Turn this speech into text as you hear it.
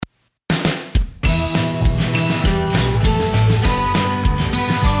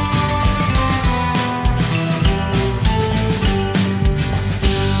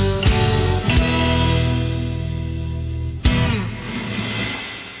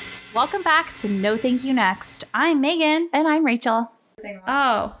Welcome back to No Thank You Next. I'm Megan. And I'm Rachel.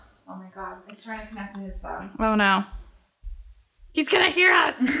 Oh. Oh my God. It's trying to connect to his phone. Oh no. He's gonna hear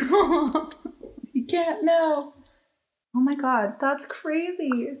us. He can't, no. Oh my God. That's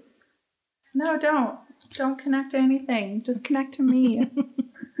crazy. No, don't. Don't connect to anything. Just connect to me.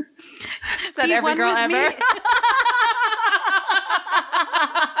 Said Be every one girl with ever. me.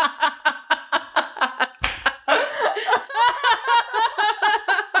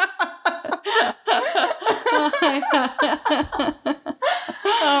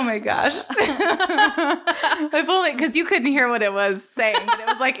 Oh my gosh. If only, because you couldn't hear what it was saying, but it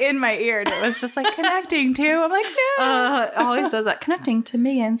was like in my ear and it was just like connecting to. I'm like, no. It always does that. Connecting to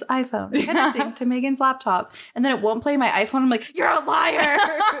Megan's iPhone. Connecting to Megan's laptop. And then it won't play my iPhone. I'm like, you're a liar.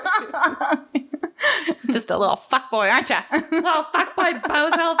 Just a little fuckboy, aren't you? Oh, fuck my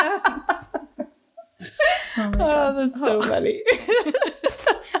Bose phones. Oh, that's so funny.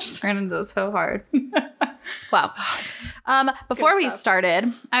 Just ran into those so hard. Wow. Before we stuff.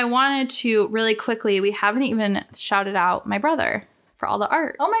 started, I wanted to really quickly, we haven't even shouted out my brother for all the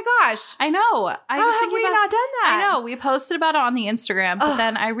art. Oh my gosh. I know. I How was have thinking we about- not done that? I know. We posted about it on the Instagram, but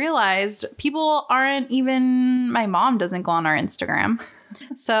then I realized people aren't even, my mom doesn't go on our Instagram.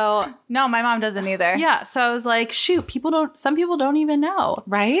 So No, my mom doesn't either. yeah. So I was like, shoot, some people don't even know.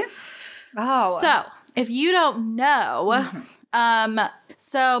 Right? Oh. So if you don't know,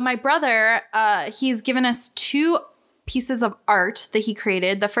 so my brother, he's given us 2 pieces of art that he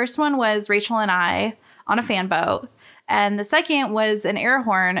created. The first one was Rachel and I on a fan boat. And the second was an air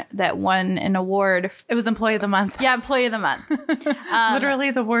horn that won an award. It was Employee of the Month. Yeah, Employee of the Month.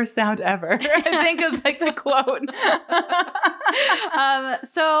 Literally the worst sound ever. I think is like the quote.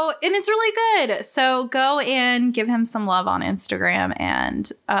 So, and it's really good. So go and give him some love on Instagram. And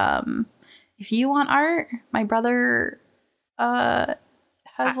if you want art, my brother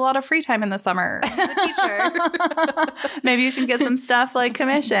has a lot of free time in the summer. He's a teacher. Maybe you can get some stuff like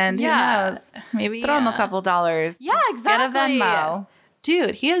commissioned. Yeah. Who knows? Maybe Throw him a couple dollars. Yeah, exactly. Get a Venmo.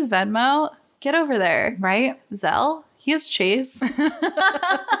 Dude, he has Venmo. Get over there. Right? Zelle. He has Chase.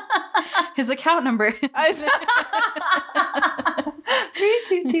 His account number.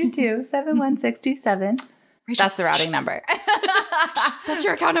 3222-71627. Rachel, That's the routing number. that's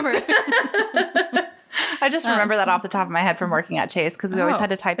your account number. I just remember that off the top of my head from working at Chase because we always had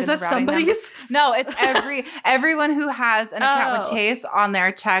to type in the routing number. somebody's? No, it's everyone who has an account with Oh. Chase on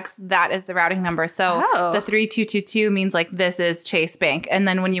their checks, that is the routing number. So Oh. the 3222 means like this is Chase Bank. And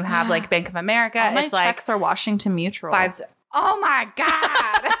then when you have like Bank of America, All my it's like checks are Washington Mutual. 5. Oh my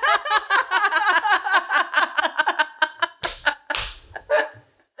God.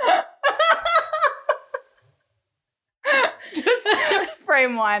 Just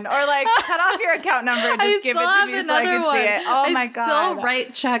frame one or like cut off your account number and just give it to me so I can see it. Oh my God. I still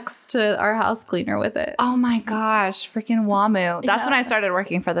write checks to our house cleaner with it. Oh my gosh, freaking WAMU. That's when I started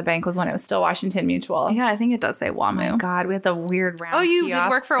working for the bank, was when it was still Washington Mutual. Yeah, I think it does say WAMU. God, we had the weird round. Oh, you did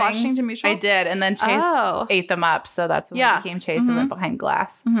kiosk work for things. Washington Mutual? I did, and then Chase ate them up, so that's when Yeah. we became Chase and went behind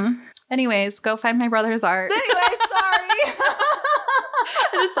glass. Anyways, go find my brother's art. Anyway, sorry.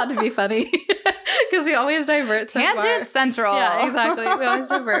 I just thought it'd be funny because we always divert so far. Tangent Central. Yeah, exactly. We always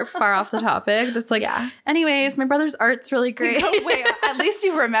divert far off the topic. That's like, Yeah. Anyways, my brother's art's really great. Wait, at least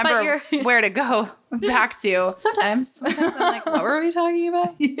you remember where to go back to. Sometimes I'm like, what were we talking about?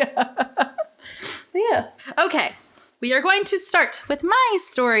 Yeah. Okay. We are going to start with my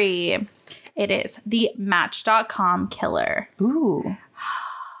story. It is the Match.com killer. Ooh.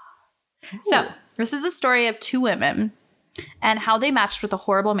 So, this is a story of 2 women and how they matched with a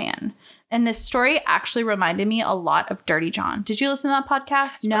horrible man. And this story actually reminded me a lot of Dirty John. Did you listen to that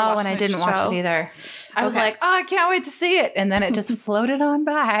podcast? No, and I didn't watch it either. I was Okay. like, oh, I can't wait to see it. And then it just floated on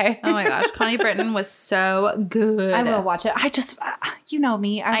by. Oh my gosh, Connie Britton was so good. I will watch it. I just, you know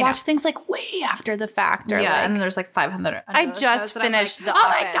me. I watch things like way after the fact. Or Yeah, like, and then there's like 500. I just finished The Oh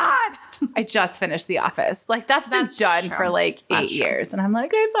my Office. God. I just finished The Office. Like that's been done true. for like 8 That's true. years. And I'm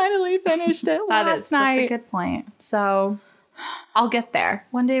like, I finally finished it That's a good point. So I'll get there.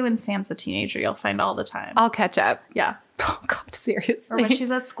 One day when Sam's a teenager, you'll find all the time. I'll catch up. Yeah. Oh God, seriously. Or when she's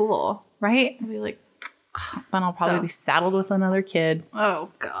at school. right? I'll be like, Then I'll probably So. be saddled with another kid. oh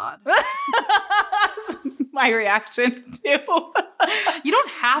God. My reaction too. You don't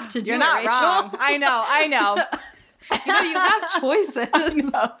have to do You're it, not Rachel. wrong. I know. You know, you have choices.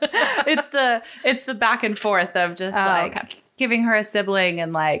 It's the back and forth of just Oh, like okay. giving her a sibling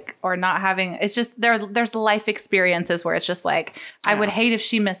and like, or not having, it's just there's life experiences where it's just like, I would hate if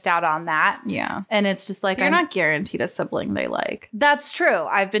she missed out on that. Yeah. And it's just like, You're not guaranteed a sibling they like. That's true.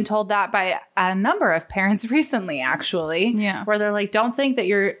 I've been told that by a number of parents recently, actually. Yeah. Where they're like, don't think that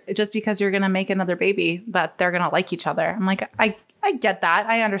you're, just because you're going to make another baby, that they're going to like each other. I'm like, I get that.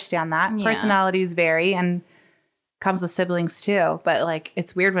 I understand that. Yeah. Personalities vary and comes with siblings too. But like,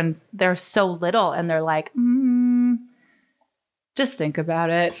 it's weird when they're so little and they're like, just think about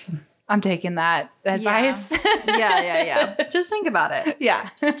it. I'm taking that advice. Yeah. Just think about it. Yeah.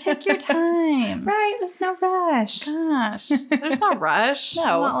 Just take your time. Right. There's no rush. Gosh. There's no rush. No. It's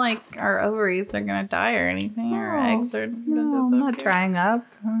not like our ovaries are going to die or anything. Our eggs are No, I'm not drying up.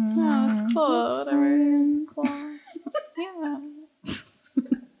 No, it's cool. Whatever. It's cool. Yeah.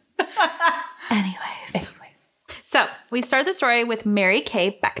 Anyways. So we start the story with Mary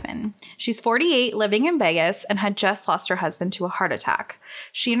Kay Beckman. She's 48, living in Vegas, and had just lost her husband to a heart attack.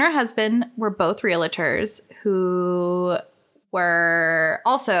 She and her husband were both realtors who were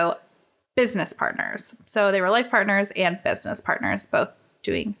also business partners. So they were life partners and business partners, both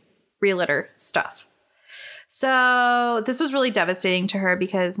doing realtor stuff. So this was really devastating to her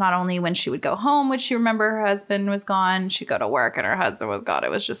because not only when she would go home would she remember her husband was gone, she'd go to work and her husband was gone. It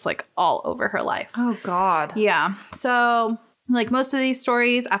was just like all over her life. Oh, God. Yeah. So like most of these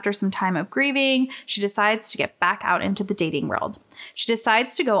stories, after some time of grieving, she decides to get back out into the dating world. She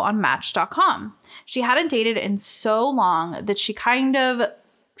decides to go on Match.com. She hadn't dated in so long that she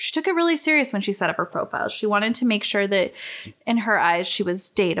took it really serious when she set up her profile. She wanted to make sure that in her eyes she was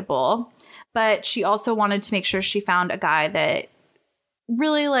dateable. But she also wanted to make sure she found a guy that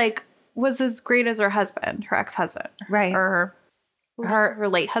really like was as great as her husband, her ex-husband. Right. Or her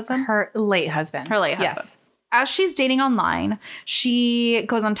late husband. Her late husband. Her late husband. Yes. As she's dating online, she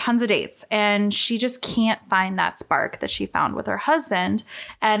goes on tons of dates and she just can't find that spark that she found with her husband.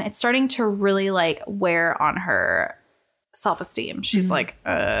 And it's starting to really like wear on her self-esteem. She's like,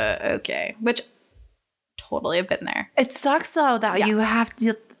 okay. Which totally have been there. It sucks though that you have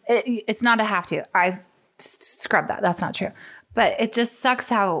to. It's not a have to. I've scrubbed that. That's not true. But it just sucks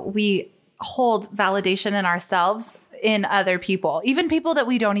how we hold validation in ourselves in other people, even people that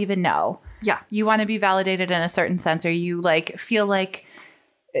we don't even know. Yeah. You want to be validated in a certain sense, or you like feel like,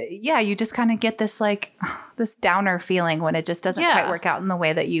 you just kind of get this like this downer feeling when it just doesn't quite work out in the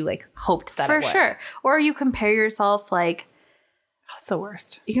way that you like hoped that it would. For sure. Or you compare yourself like, it's the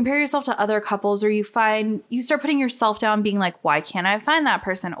worst. You compare yourself to other couples, or you start putting yourself down being like, why can't I find that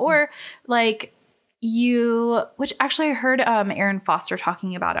person? Or like which actually I heard Erin Foster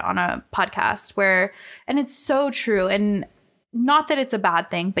talking about it on a podcast and it's so true. And not that it's a bad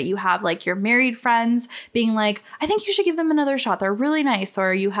thing, but you have like your married friends being like, I think you should give them another shot. They're really nice.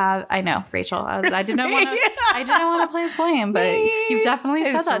 Or you have, I know, Rachel, I didn't want to place blame, but you've definitely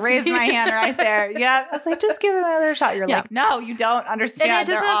said that to me. Raised my hand right there. Yeah. I was like, just give him another shot. You're like, no, you don't understand. And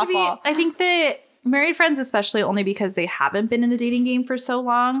it doesn't have to be, I think that married friends, especially only because they haven't been in the dating game for so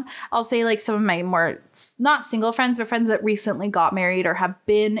long. I'll say like some of my more not single friends, but friends that recently got married or have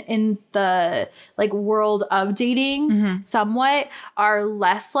been in the like world of dating somewhat are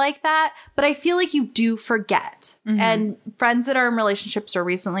less like that. But I feel like you do forget. And friends that are in relationships or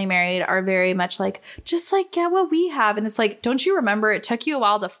recently married are very much like, just like get what we have. And it's like, don't you remember it took you a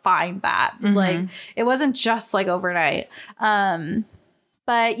while to find that? Like it wasn't just like overnight.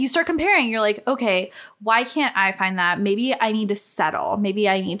 But you start comparing. You're like, okay, why can't I find that? Maybe I need to settle. Maybe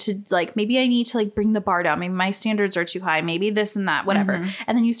I need to bring the bar down. Maybe my standards are too high. Maybe this and that, whatever.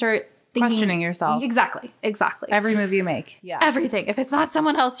 And then you start questioning yourself. Exactly. Every move you make. Yeah. Everything. If it's not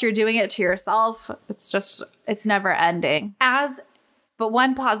someone else, you're doing it to yourself. It's never ending. But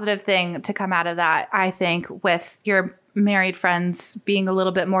one positive thing to come out of that, I think, with your married friends being a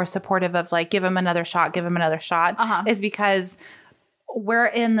little bit more supportive of like, give them another shot, is because we're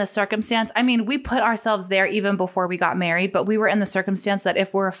in the circumstance. I mean, we put ourselves there even before we got married, but we were in the circumstance that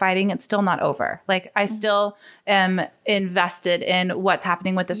if we're fighting, it's still not over. Like I still am invested in what's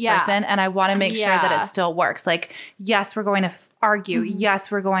happening with this person. And I want to make sure that it still works. Like, yes, we're going to argue. Yes,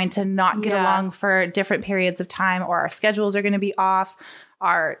 we're going to not get along for different periods of time, or our schedules are going to be off.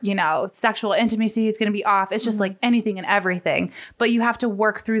 Our, sexual intimacy is going to be off. It's just like anything and everything. But you have to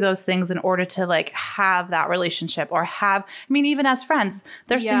work through those things in order to like have that relationship or even as friends,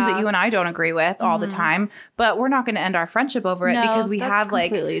 there's things that you and I don't agree with all the time, but we're not going to end our friendship over it because we have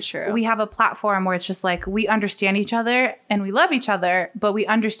like, true. We have a platform where it's just like, we understand each other and we love each other, but we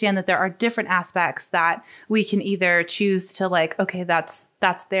understand that there are different aspects that we can either choose to like, okay, that's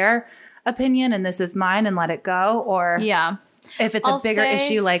their opinion and this is mine and let it go, or If it's a bigger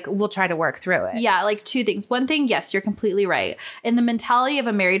issue, like, we'll try to work through it. Yeah, like 2 things. One thing, yes, you're completely right. In the mentality of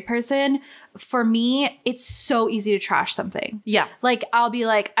a married person, for me, it's so easy to trash something. Yeah. Like, I'll be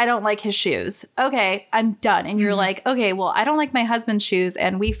like, I don't like his shoes. Okay, I'm done. And you're like, okay, well, I don't like my husband's shoes.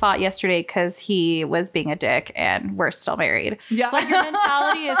 And we fought yesterday because he was being a dick and we're still married. Yeah. So, like, your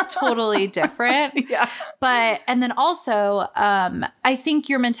mentality is totally different. Yeah. But, and then also, I think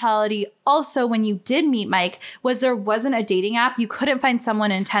your mentality also when you did meet Mike was there wasn't a dating app. You couldn't find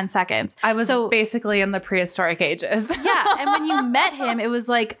someone in 10 seconds. I was basically in the prehistoric ages. Yeah. And when you met him, it was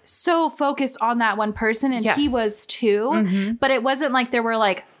like so focused on that one person, and he was too. But it wasn't like there were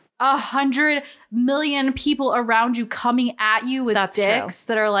like 100 million people around you coming at you with dicks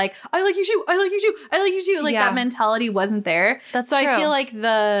that are like, I like you too, I like you too, I like you too. Like that mentality wasn't there. That's so true. I feel like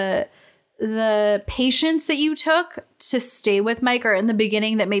the patience that you took to stay with Mike, or in the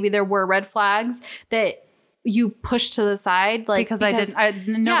beginning that maybe there were red flags that you pushed to the side, like because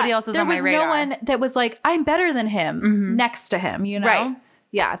nobody else was on my radar. There was no one that was like, I'm better than him next to him, you know? Right.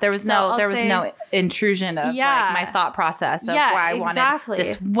 Yeah, there was no intrusion of like my thought process of why I wanted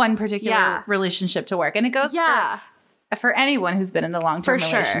this one particular relationship to work. And it goes for anyone who's been in a long-term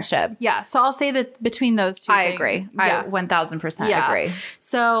relationship. Yeah. So I'll say that between those two I things, agree. Yeah. I 1000% agree.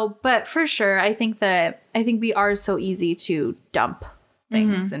 So, but for sure, I think we are so easy to dump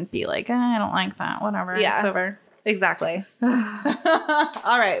things and be like, I don't like that. Whatever. Yeah. It's over. Exactly.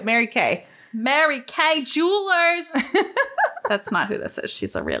 All right. Mary Kay. Mary Kay Jewelers. That's not who this is.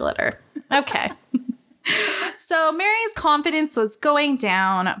 She's a realtor. Okay. So Mary's confidence was going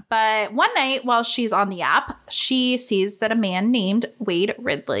down, but one night while she's on the app, she sees that a man named Wade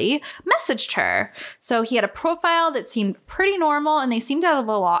Ridley messaged her. So he had a profile that seemed pretty normal, and they seemed to have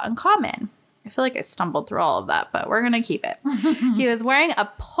a lot in common. I feel like I stumbled through all of that, but we're going to keep it. He was wearing a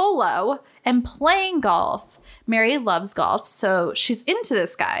polo and playing golf. Mary loves golf, so she's into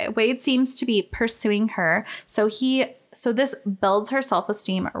this guy. Wade seems to be pursuing her, so this builds her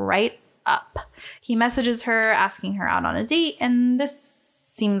self-esteem right up. He messages her, asking her out on a date, and this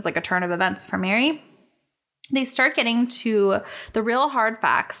seems like a turn of events for Mary. They start getting to the real hard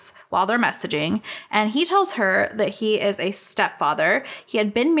facts while they're messaging, and he tells her that he is a stepfather. He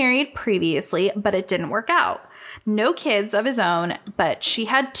had been married previously, but it didn't work out. No kids of his own, but she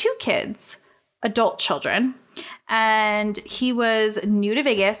had 2 kids, adult children. And he was new to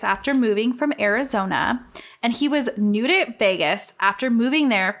Vegas after moving from Arizona. And he was new to Vegas after moving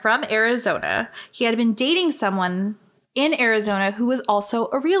there from Arizona. He had been dating someone in Arizona who was also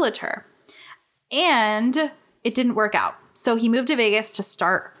a realtor. And it didn't work out. So he moved to Vegas to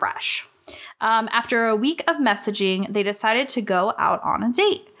start fresh. After a week of messaging, they decided to go out on a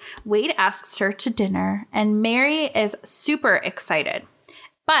date. Wade asks her to dinner, and Mary is super excited.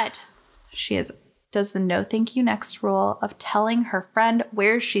 But she does the no thank you next rule of telling her friend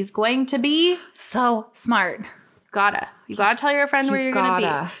where she's going to be. So smart. You gotta tell your friend where you're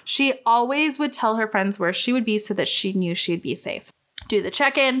gonna be. She always would tell her friends where she would be so that she knew she'd be safe. Do the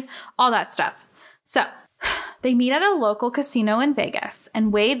check-in, all that stuff. So they meet at a local casino in Vegas,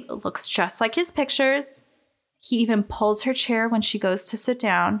 and Wade looks just like his pictures. He even pulls her chair when she goes to sit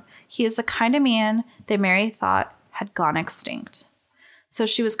down. He is the kind of man that Mary thought had gone extinct. So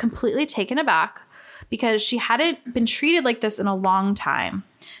she was completely taken aback because she hadn't been treated like this in a long time.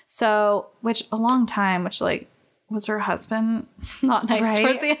 So, which like, was her husband not nice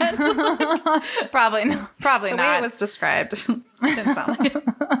towards the end? Probably not. The way it was described didn't sound like it.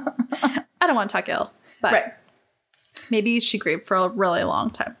 I don't want to talk ill, but maybe she grieved for a really long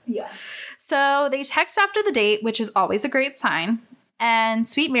time. Yeah. So they text after the date, which is always a great sign. And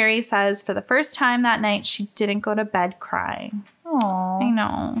Sweet Mary says for the first time that night, she didn't go to bed crying. Aww. I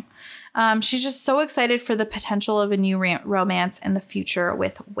know. She's just so excited for the potential of a new romance in the future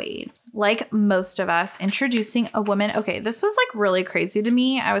with Wade. Like most of us, introducing a woman. Okay, this was like really crazy to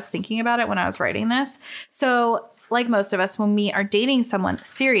me. I was thinking about it when I was writing this. So like most of us, when we are dating someone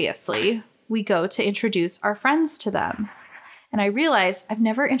seriously, we go to introduce our friends to them. And I realized I've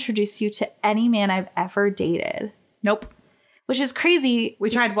never introduced you to any man I've ever dated. Nope. Which is crazy. We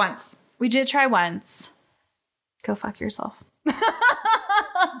tried once. We did try once. Go fuck yourself.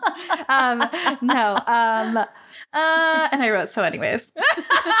 And I wrote so anyways.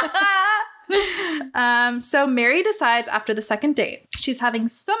 So Mary decides after the second date, she's having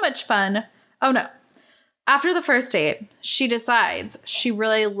so much fun. Oh no. After the first date, she decides she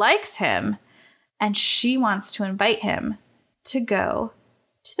really likes him and she wants to invite him to go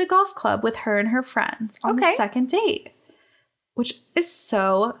to the golf club with her and her friends on the second date, which is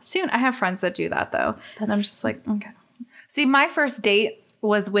so soon. I have friends that do that though. And I'm just like, okay. See, my first date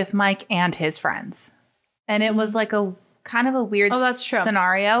was with Mike and his friends. And it was like kind of a weird that's true.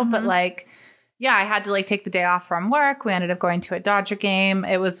 scenario, but like, yeah, I had to like take the day off from work. We ended up going to a Dodger game.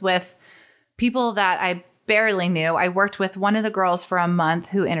 It was with people that I barely knew. I worked with one of the girls for a month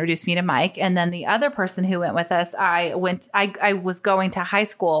who introduced me to Mike. And then the other person who went with us, I was going to high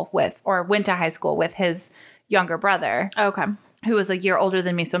school with, or went to high school with his younger brother. Okay. Who was a year older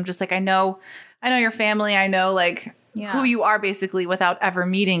than me. So I'm just like, I know your family. I know like who you are basically without ever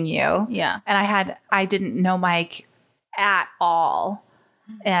meeting you. Yeah. And I didn't know Mike at all.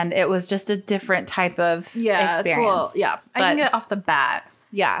 And it was just a different type of experience. I can get off the bat.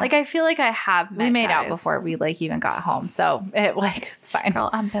 Yeah. Like, I feel like I have met we made guys. out before we like even got home. So it like was fine. Girl,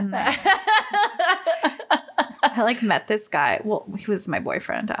 I've been there. I like met this guy. Well, he was my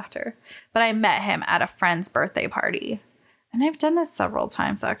boyfriend after. But I met him at a friend's birthday party. And I've done this several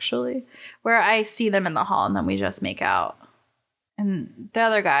times, actually, where I see them in the hall and then we just make out. And the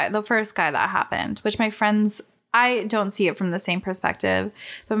other guy, the first guy that happened, which my friends, I don't see it from the same perspective,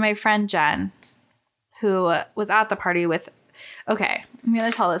 but my friend Jen, who was at the party with, okay, I'm going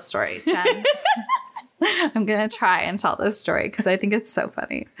to tell this story, Jen. I'm going to try and tell this story because I think it's so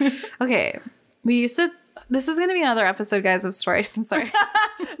funny. Okay, this is going to be another episode, guys, of stories. I'm sorry.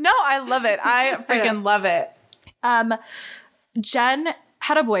 No, I love it. I freaking love it. Jen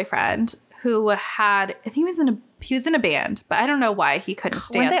had a boyfriend who had, I think he was in a band, but I don't know why he couldn't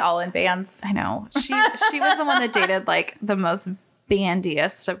stand. Weren't they all in bands? I know. She was the one that dated like the most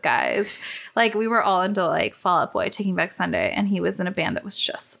bandiest of guys. Like we were all into like Fall Out Boy, Taking Back Sunday, and he was in a band that was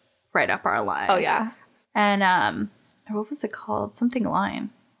just right up our line. Oh yeah. And what was it called? Something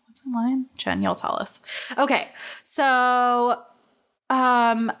Line. Was it Line? Jen, you'll tell us. Okay. So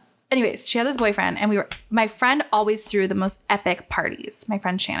anyways, she had this boyfriend and my friend always threw the most epic parties, my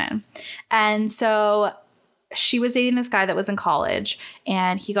friend Shannon. And so she was dating this guy that was in college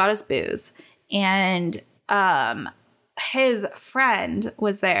and he got us booze and his friend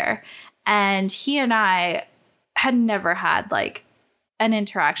was there and he and I had never had like an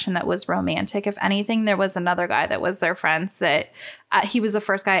interaction that was romantic. If anything, there was another guy that was their friends that he was the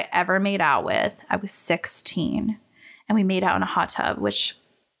first guy I ever made out with. I was 16 and we made out in a hot tub, which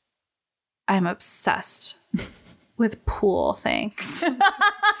I'm obsessed with pool things.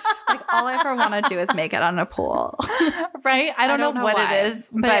 Like all I ever want to do is make it on a pool. Right? I don't know what why, it is,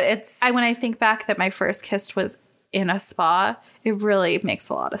 but it's... when I think back that my first kiss was in a spa, it really makes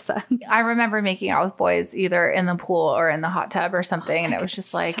a lot of sense. I remember making out with boys either in the pool or in the hot tub or something. And it was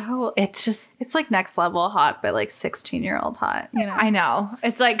just like, it's like next level hot, but like 16-year-old hot, you know? I know.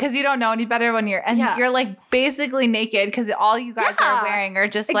 It's like, cause you don't know any better when you're like basically naked. Cause all you guys are wearing are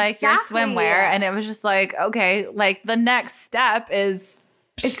just like your swimwear. And it was just like, okay, like the next step is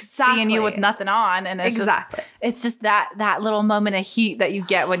seeing you with nothing on. And it's just that little moment of heat that you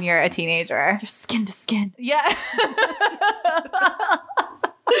get when you're a teenager. You're skin to skin. Yeah.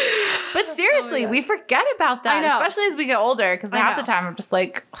 But seriously, we forget about that, especially as we get older, because half the time I'm just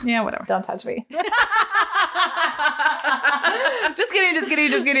like, yeah, whatever. Don't touch me. Just kidding.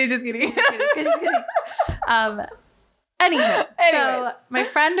 Anywho, so my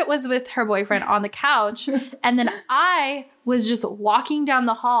friend was with her boyfriend on the couch, and then I was just walking down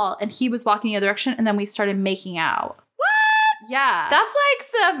the hall, and he was walking the other direction, and then we started making out. What? Yeah. That's like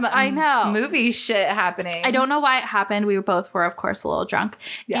some movie shit happening. I don't know why it happened. We both were, of course, a little drunk.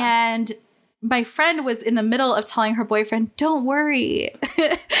 Yeah. And my friend was in the middle of telling her boyfriend, don't worry.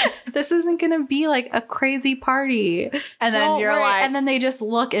 This isn't going to be like a crazy party. And then you're like... And then they just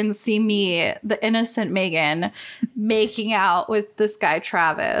look and see me, the innocent Megan, making out with this guy,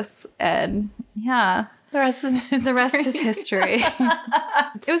 Travis. And yeah. The rest is history.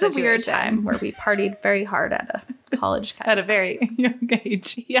 It was a weird time where we partied very hard at a college at a very young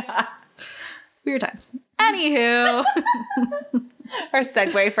age. Yeah. Weird times. Anywho. Our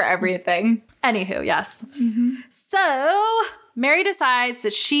segue for everything. Anywho, yes. Mm-hmm. So Mary decides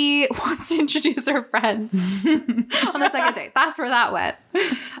that she wants to introduce her friends on the second date. That's where that went.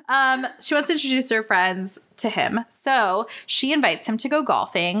 She wants to introduce her friends to him. So she invites him to go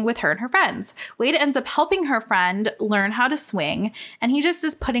golfing with her and her friends. Wade ends up helping her friend learn how to swing, and he just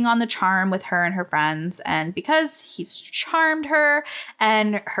is putting on the charm with her and her friends. And because he's charmed her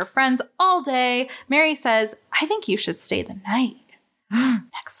and her friends all day, Mary says, I think you should stay the night.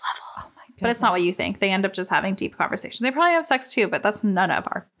 Next level. Oh my goodness. But it's not what you think. They end up just having deep conversations. They probably have sex too, but that's none of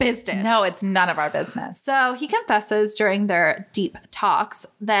our business. No, it's none of our business. So he confesses during their deep talks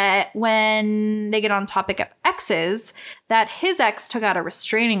that when they get on topic of exes, that his ex took out a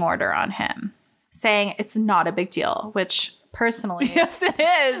restraining order on him, saying it's not a big deal, which personally, yes, it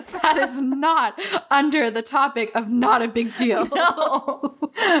is. That is not under the topic of not a big deal. No.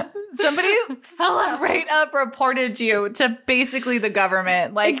 Somebody straight up reported you to basically the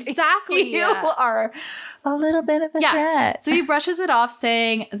government. Like, exactly. You are a little bit of a threat. So he brushes it off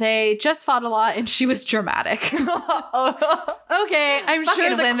saying they just fought a lot and she was dramatic. Okay, I'm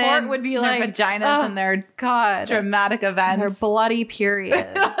sure the court would be like, their vaginas and their God, dramatic events. Their bloody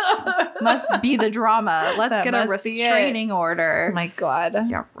periods. Must be the drama. Let's get a restraining order. Oh my God.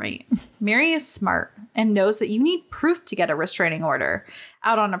 Yeah, right. Mary is smart and knows that you need proof to get a restraining order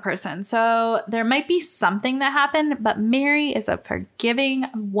out on a person. So there might be something that happened, but Mary is a forgiving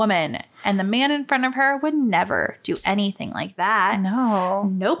woman. And the man in front of her would never do anything like that. No.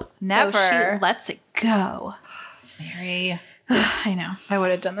 Nope. Never. So she lets it go. Mary. I know. I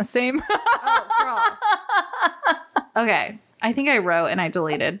would have done the same. Oh, girl. Okay. I think I wrote and I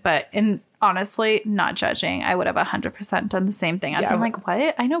deleted, but honestly, not judging, I would have 100% done the same thing. I'd been like,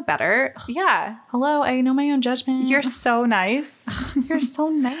 what? I know better. Yeah. Hello, I know my own judgment. You're so nice. You're so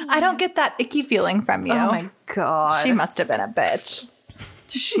nice. I don't get that icky feeling from you. Oh my God. She must have been a bitch.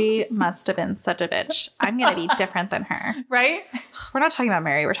 She must have been such a bitch. I'm going to be different than her. Right? We're not talking about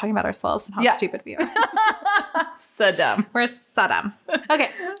Mary. We're talking about ourselves and how stupid we are. So dumb. We're so dumb. Okay.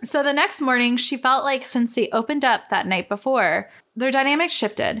 So the next morning, she felt like since they opened up that night before, their dynamics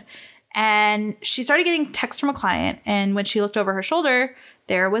shifted. And she started getting texts from a client. And when she looked over her shoulder,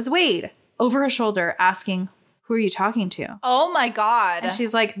 there was Wade over her shoulder asking, who are you talking to? Oh my God. And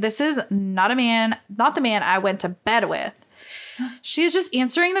she's like, this is not the man I went to bed with. She is just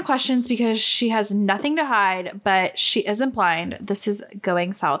answering the questions because she has nothing to hide, but she isn't blind. This is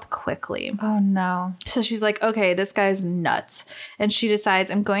going south quickly. Oh no. So she's like, okay, this guy's nuts. And she decides,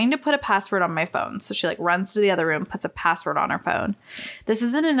 I'm going to put a password on my phone. So she like runs to the other room, puts a password on her phone. This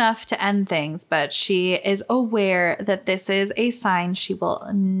isn't enough to end things, but she is aware that this is a sign she will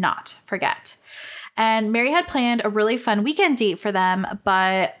not forget. And Mary had planned a really fun weekend date for them,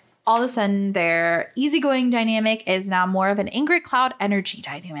 but all of a sudden, their easygoing dynamic is now more of an Ingrid Cloud energy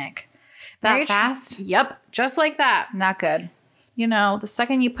dynamic. That fast? Yep, just like that. Not good. You know, the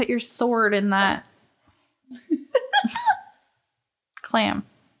second you put your sword in that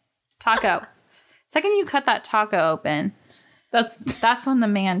taco. Second you cut that taco open, that's when the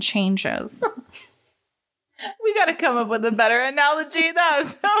man changes. We got to come up with a better analogy. That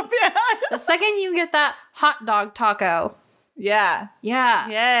was so bad. The second you get that hot dog taco. Yeah. Yeah.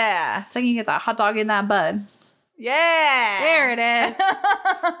 Yeah. Second you get that hot dog in that bun. Yeah. There it is.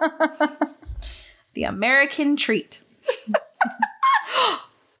 The American treat.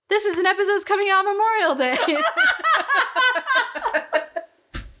 This is an episode's coming out Memorial Day.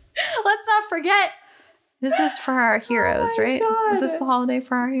 Let's not forget. This is for our heroes, right? God. Is this the holiday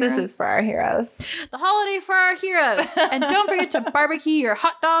for our heroes? This is for our heroes. The holiday for our heroes. And don't forget to barbecue your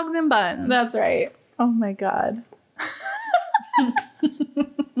hot dogs and buns. That's right. Oh my God.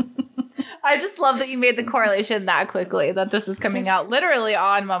 I just love that you made the correlation that quickly, that this is coming out literally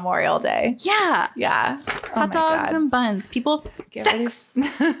on Memorial Day. Yeah. Yeah. Hot dogs and buns. People, sex.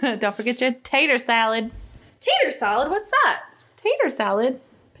 Don't forget your tater salad. Tater salad? What's that? Tater salad.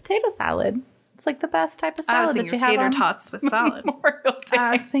 Potato salad. It's like the best type of salad that you have tater on tots with salad. Memorial Day.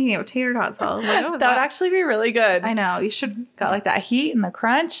 I was thinking of tater tot salad. Like, that would actually be really good. I know. You should. Got like that heat and the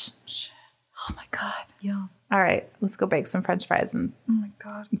crunch. Oh my God. Yeah. All right, let's go bake some French fries and Oh my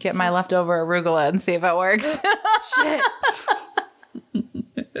God. get my leftover arugula and see if it works. Shit.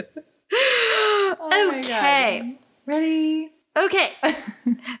 Okay. Ready? Okay.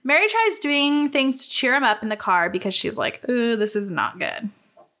 Mary tries doing things to cheer him up in the car because she's like, ooh, this is not good.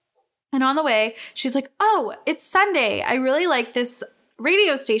 And on the way, she's like, oh, it's Sunday. I really like this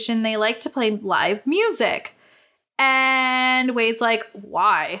radio station. They like to play live music. And Wade's like,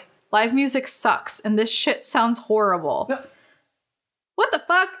 why? Live music sucks, and this shit sounds horrible. What the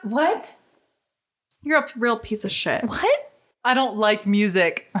fuck? What? You're a real piece of shit. What? I don't like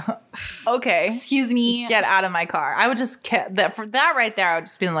music. Okay. Excuse me. Get out of my car. I would just that for that right there. I would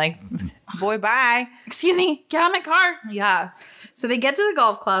just be like, boy, bye. Excuse me. Get out of my car. Yeah. So they get to the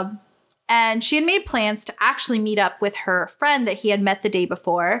golf club, and she had made plans to actually meet up with her friend that he had met the day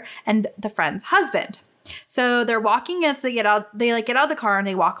before and the friend's husband. So they're walking as they get out. They like get out of the car and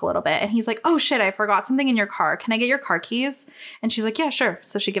they walk a little bit. And he's like, "Oh shit, I forgot something in your car. Can I get your car keys?" And she's like, "Yeah, sure."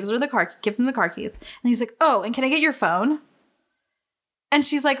 So she gives him the car keys. And he's like, "Oh, and can I get your phone?" And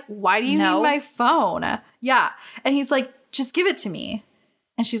she's like, "Why do you need my phone?" Yeah. And he's like, "Just give it to me."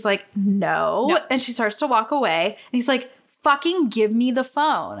 And she's like, no. And she starts to walk away. And he's like, "Fucking give me the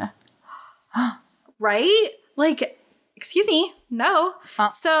phone." Right? Like, excuse me, no.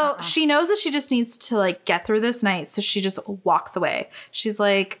 She knows that she just needs to like get through this night. So she just walks away. She's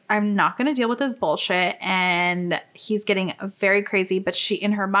like, I'm not going to deal with this bullshit. And he's getting very crazy. But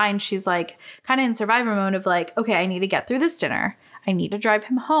in her mind, she's like kind of in survivor mode of like, okay, I need to get through this dinner. I need to drive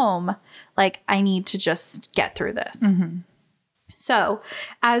him home. Like, I need to just get through this. Mm-hmm. So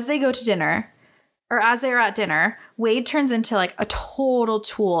as they go to dinner, or as they are at dinner, Wade turns into like a total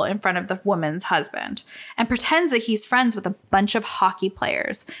tool in front of the woman's husband and pretends that he's friends with a bunch of hockey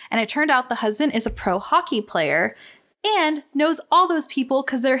players. And it turned out the husband is a pro hockey player and knows all those people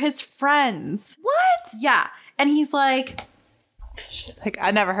because they're his friends. What? Yeah. And he's like, like,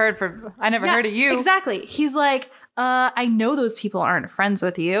 I never heard of you. Exactly. He's like, I know those people aren't friends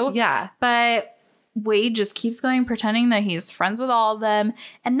with you. Yeah. But Wade just keeps going, pretending that he's friends with all of them.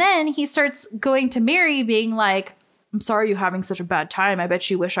 And then he starts going to Mary, being like, I'm sorry you're having such a bad time. I bet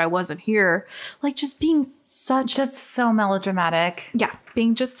you wish I wasn't here. Like, just being just so melodramatic. Yeah.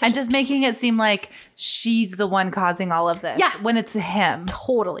 Being just and just making it seem like she's the one causing all of this. Yeah. When it's him.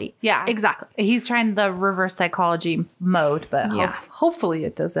 Totally. Yeah. Exactly. He's trying the reverse psychology mode, but hopefully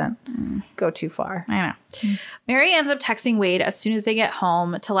it doesn't go too far. I know. Mary ends up texting Wade as soon as they get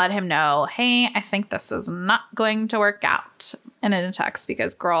home to let him know, hey, I think this is not going to work out. And in a text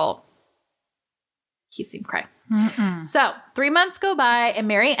because, girl, he seemed cray. So 3 months go by and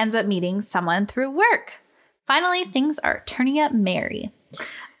Mary ends up meeting someone through work. Finally, things are turning up Mary.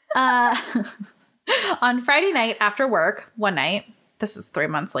 On Friday night after work, one night, this is 3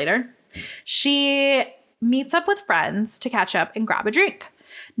 months later, she meets up with friends to catch up and grab a drink.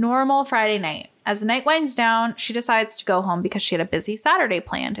 Normal Friday night. As the night winds down, she decides to go home because she had a busy Saturday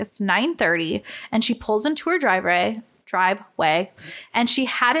planned. It's 9:30 and she pulls into her driveway, and she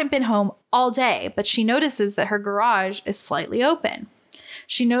hadn't been home all day, but she notices that her garage is slightly open.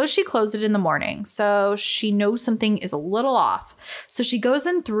 She knows she closed it in the morning, so she knows something is a little off. So she goes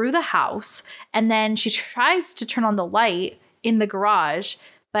in through the house, and then she tries to turn on the light in the garage,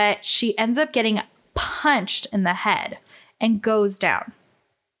 but she ends up getting punched in the head and goes down.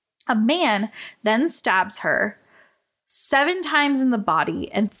 A man then stabs her 7 times in the body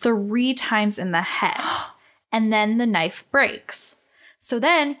and 3 times in the head. And then the knife breaks. So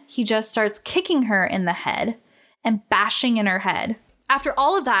then he just starts kicking her in the head and bashing in her head. After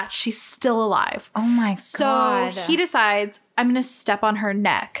all of that, she's still alive. Oh my God. So he decides, I'm going to step on her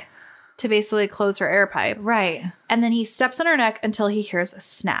neck to basically close her air pipe. Right. And then he steps on her neck until he hears a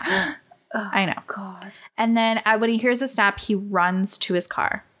snap. I know. God. And then when he hears the snap, he runs to his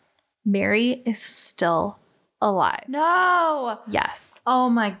car. Mary is still alive. No. Yes. Oh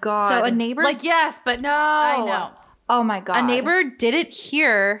my God. So a neighbor. Like, yes, but no. I know. Oh my God. A neighbor didn't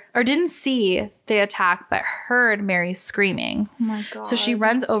hear or didn't see the attack, but heard Mary screaming. Oh my God. So she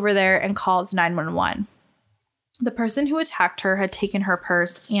runs over there and calls 911. The person who attacked her had taken her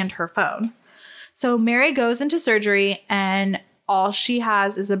purse and her phone. So Mary goes into surgery and all she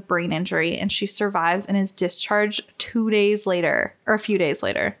has is a brain injury and she survives and is discharged 2 days later or a few days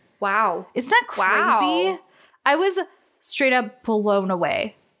later. Wow. Isn't that crazy? Wow. I was straight up blown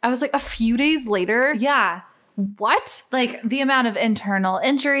away. I was like, a few days later? Yeah. What? Like the amount of internal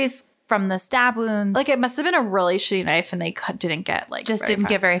injuries from the stab wounds. Like it must have been a really shitty knife and they didn't get like just didn't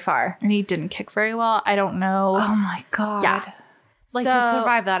get very far. And he didn't kick very well. I don't know. Oh my God. Yeah. Like to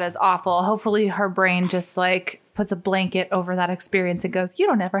survive that is awful. Hopefully her brain just like puts a blanket over that experience and goes, you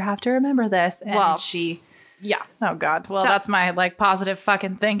don't ever have to remember this. And well, yeah. Oh God. Well, that's my like positive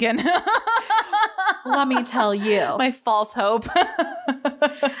fucking thinking. Let me tell you. My false hope.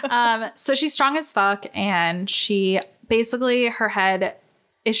 So she's strong as fuck and she basically her head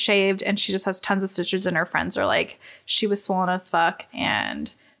is shaved and she just has tons of stitches and her friends are like, she was swollen as fuck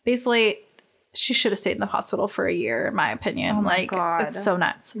and basically she should have stayed in the hospital for a year, in my opinion. Oh my like God. It's so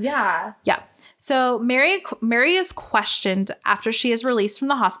nuts. Yeah. Yeah. So Mary is questioned after she is released from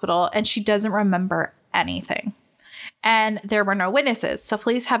the hospital and she doesn't remember anything. And there were no witnesses. So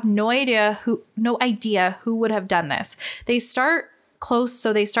police have no idea who would have done this. They start close,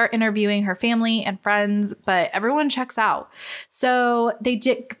 so they start interviewing her family and friends, but everyone checks out. So they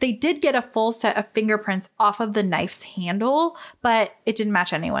did get a full set of fingerprints off of the knife's handle, but it didn't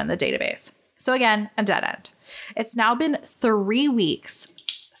match anyone in the database. So again, a dead end. It's now been 3 weeks.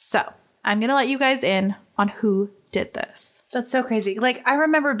 So I'm going to let you guys in on who did this. That's so crazy. Like I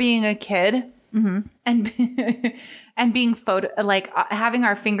remember being a kid and being having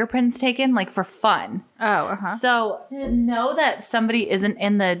our fingerprints taken like for fun. Oh, uh-huh. So to know that somebody isn't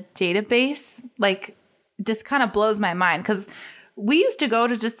in the database, like just kind of blows my mind. Cause we used to go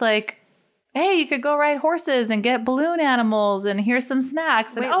to just like hey, you could go ride horses and get balloon animals and here's some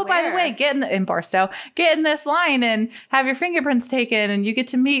snacks. And Wait, by the where? way, in Barstow, get in this line and have your fingerprints taken and you get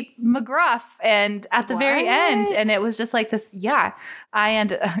to meet McGruff. And at the very end, and it was just like this. Yeah,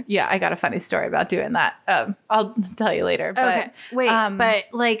 I got a funny story about doing that. I'll tell you later. But, okay. Wait, but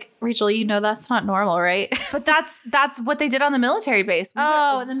like Rachel, you know that's not normal, right? But that's what they did on the military base.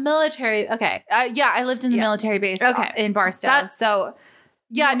 In the military. Okay. I lived in the military base in Barstow. So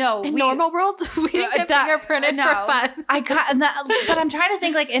yeah, no. In normal world, we didn't get fingerprinted for fun. But I'm trying to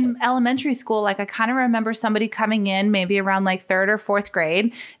think, like in elementary school, like I kind of remember somebody coming in maybe around like 3rd or 4th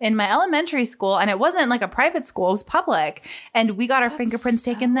grade in my elementary school, and it wasn't like a private school, it was public, and we got our fingerprints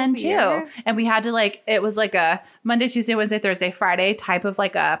taken then too. And we had to it was like a Monday, Tuesday, Wednesday, Thursday, Friday type of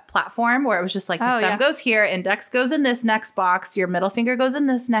like a platform where it was just like your thumb goes here, index goes in this next box, your middle finger goes in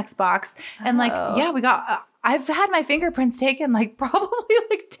this next box, and we got. I've had my fingerprints taken like probably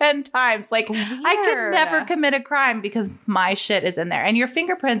like 10 times. Like weird. I could never commit a crime because my shit is in there. And your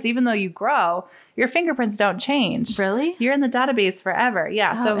fingerprints, even though you grow, your fingerprints don't change. Really? You're in the database forever.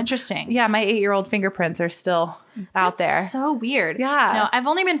 Yeah. Oh, so interesting. Yeah. My 8-year-old fingerprints are still out there. So weird. Yeah. No, I've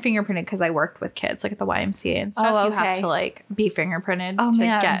only been fingerprinted because I worked with kids like at the YMCA and stuff. You have to like be fingerprinted to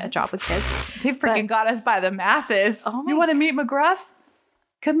get a job with kids. They freaking got us by the masses. Oh you want to meet McGruff?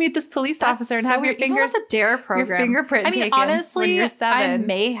 Come meet this police officer and have your fingers. Even with the DARE program, your fingerprint taken. Honestly, when you're 7. I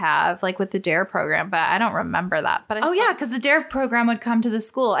may have with the DARE program, but I don't remember that. But because the DARE program would come to the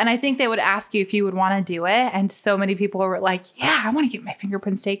school, and I think they would ask you if you would want to do it. And so many people were like, "Yeah, I want to get my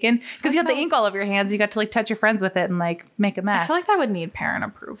fingerprints taken," because you got the ink all over your hands. You got to like touch your friends with it and like make a mess. I feel like that would need parent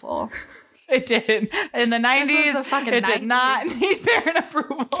approval. It did. In the 90s, it did not need parent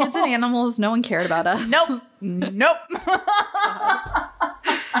approval. Kids and animals, no one cared about us. Nope.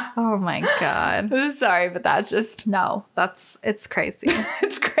 Oh my God. Sorry, but that's just... it's crazy.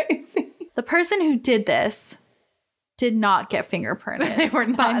 It's crazy. The person who did this did not get fingerprinted. They were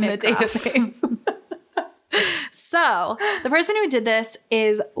not in the database. So, the person who did this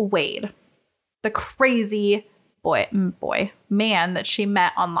is Wade, the crazy man that she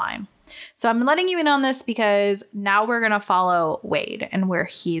met online. So I'm letting you in on this because now we're going to follow Wade and where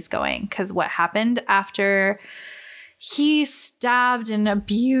he's going. Because what happened after he stabbed and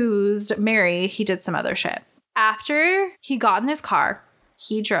abused Mary, he did some other shit. After he got in his car,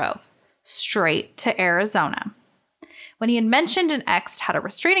 he drove straight to Arizona. When he had mentioned an ex had a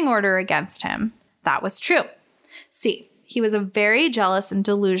restraining order against him, that was true. See, he was a very jealous and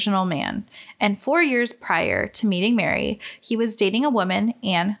delusional man, and 4 years prior to meeting Mary, he was dating a woman,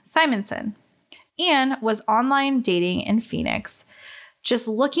 Ann Simonson. Ann was online dating in Phoenix, just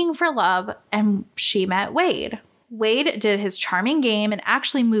looking for love, and she met Wade. Wade did his charming game and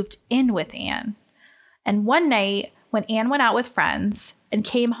actually moved in with Ann. And one night, when Ann went out with friends and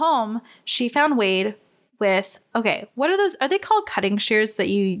came home, she found Wade with, what are those? Are they called cutting shears that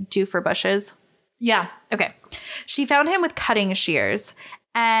you do for bushes? Yeah. Okay. She found him with cutting shears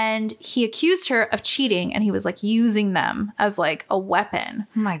and he accused her of cheating and he was like using them as like a weapon.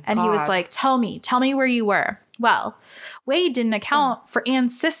 Oh my God. And he was like, tell me where you were. Well, Wade didn't account for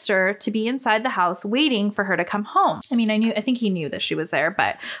Ann's sister to be inside the house waiting for her to come home. I mean, I think he knew that she was there,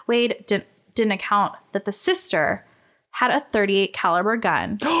 but Wade didn't account that the sister had a .38 caliber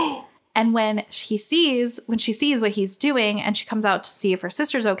gun. And when she sees what he's doing and she comes out to see if her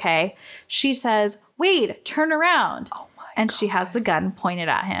sister's okay, she says, Wade, turn around. Oh my God. She has the gun pointed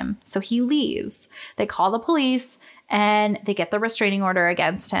at him. So he leaves. They call the police and they get the restraining order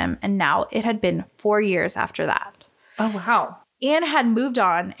against him. And now it had been 4 years after that. Oh, wow. Ann had moved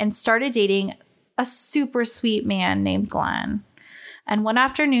on and started dating a super sweet man named Glenn. And one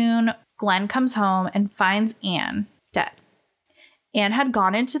afternoon, Glenn comes home and finds Ann dead. Ann had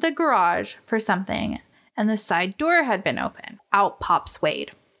gone into the garage for something, and the side door had been open. Out pops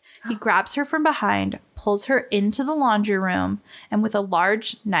Wade. He grabs her from behind, pulls her into the laundry room, and with a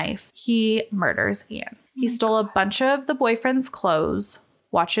large knife, he murders Ann. He stole a bunch of the boyfriend's clothes,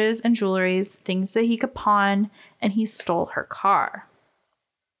 watches and jewelries, things that he could pawn, and he stole her car.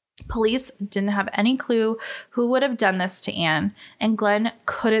 Police didn't have any clue who would have done this to Ann, and Glenn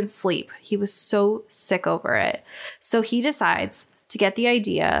couldn't sleep. He was so sick over it. So he decides to get the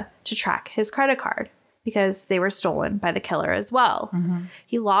idea to track his credit card because they were stolen by the killer as well. Mm-hmm.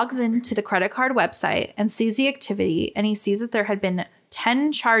 He logs into the credit card website and sees the activity, and he sees that there had been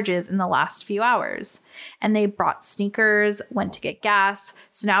 10 charges in the last few hours. And they brought sneakers, went to get gas.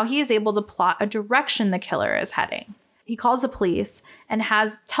 So now he is able to plot a direction the killer is heading. He calls the police and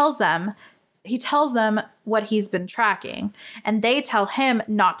tells them what he's been tracking. And they tell him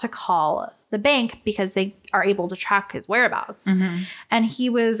not to call the bank because they are able to track his whereabouts. Mm-hmm. And he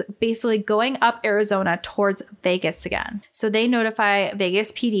was basically going up Arizona towards Vegas again. So they notify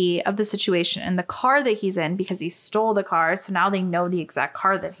Vegas PD of the situation and the car that he's in because he stole the car. So now they know the exact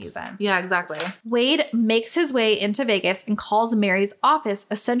car that he's in. Yeah, exactly. Wade makes his way into Vegas and calls Mary's office,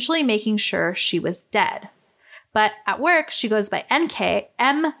 essentially making sure she was dead. But at work, she goes by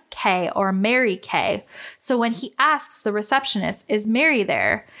MK, or Mary K. So when he asks the receptionist, is Mary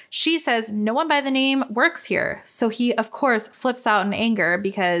there? She says no one by the name works here. So he, of course, flips out in anger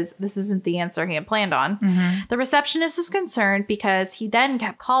because this isn't the answer he had planned on. Mm-hmm. The receptionist is concerned because he then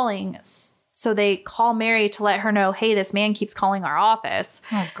kept calling. So they call Mary to let her know, hey, this man keeps calling our office,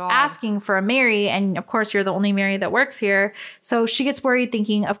 asking for a Mary. And of course, you're the only Mary that works here. So she gets worried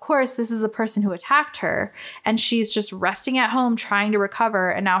thinking, of course, this is a person who attacked her. And she's just resting at home trying to recover.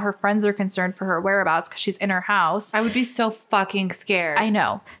 And now her friends are concerned for her whereabouts because she's in her house. I would be so fucking scared. I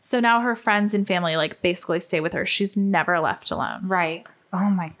know. So now her friends and family like basically stay with her. She's never left alone. Right. Oh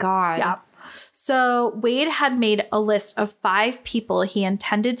my God. Yeah. So Wade had made a list of 5 people he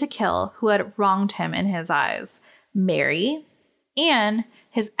intended to kill who had wronged him in his eyes. Mary, Anne,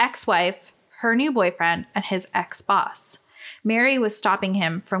 his ex-wife, her new boyfriend, and his ex-boss. Mary was stopping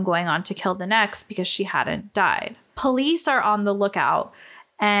him from going on to kill the next because she hadn't died. Police are on the lookout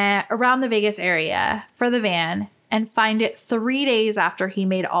around the Vegas area for the van and find it 3 days after he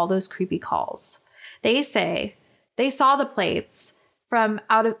made all those creepy calls. They say they saw the plates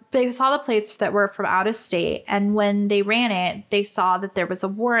that were from out of state, and when they ran it, they saw that there was a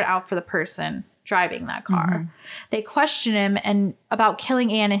warrant out for the person driving that car. Mm-hmm. They question him about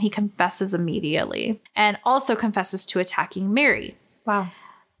killing Anne, and he confesses immediately, and also confesses to attacking Mary. Wow.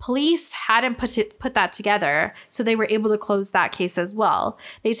 Police hadn't put that together, so they were able to close that case as well.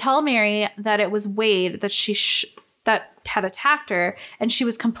 They tell Mary that it was Wade that had attacked her, and she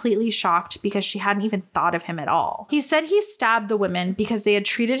was completely shocked because she hadn't even thought of him at all. He said he stabbed the women because they had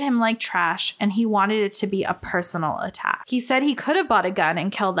treated him like trash, and he wanted it to be a personal attack. He said he could have bought a gun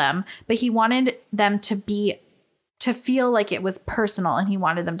and killed them, but he wanted them to feel like it was personal, and he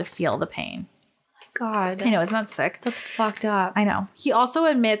wanted them to feel the pain. God. I know, isn't that sick? That's fucked up. I know. He also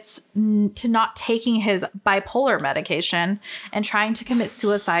admits to not taking his bipolar medication and trying to commit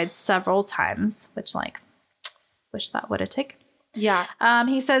suicide several times, which wish that would have taken. Yeah.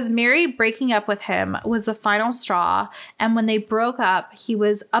 He says Mary breaking up with him was the final straw. And when they broke up, he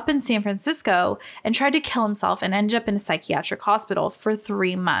was up in San Francisco and tried to kill himself and ended up in a psychiatric hospital for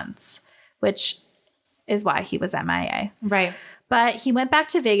 3 months, which is why he was MIA. Right. But he went back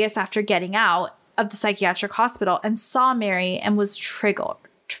to Vegas after getting out of the psychiatric hospital and saw Mary and was triggered.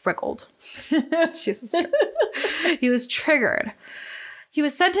 Jesus Christ. He was triggered. He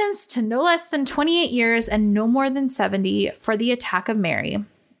was sentenced to no less than 28 years and no more than 70 for the attack of Mary.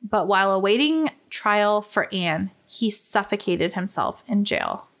 But while awaiting trial for Anne, he suffocated himself in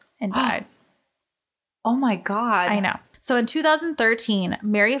jail and died. Oh my God. I know. So in 2013,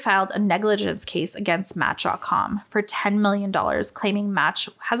 Mary filed a negligence case against Match.com for $10 million, claiming Match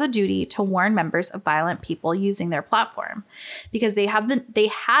has a duty to warn members of violent people using their platform because they had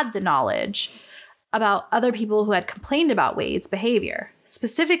the knowledge about other people who had complained about Wade's behavior.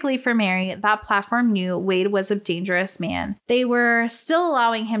 Specifically for Mary, that platform knew Wade was a dangerous man. They were still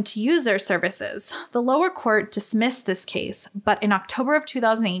allowing him to use their services. The lower court dismissed this case, but in October of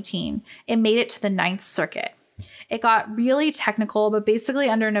 2018, it made it to the Ninth Circuit. It got really technical, but basically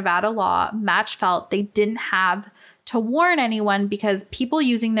under Nevada law, Match felt they didn't have to warn anyone because people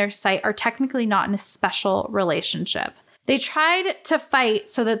using their site are technically not in a special relationship. They tried to fight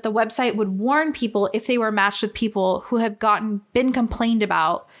so that the website would warn people if they were matched with people who have been complained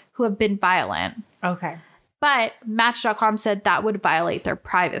about, who have been violent. Okay. But Match.com said that would violate their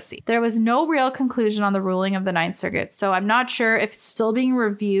privacy. There was no real conclusion on the ruling of the Ninth Circuit, so I'm not sure if it's still being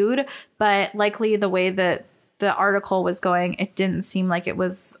reviewed, but likely the way that the article was going, it didn't seem like it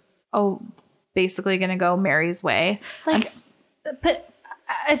was basically going to go Mary's way. But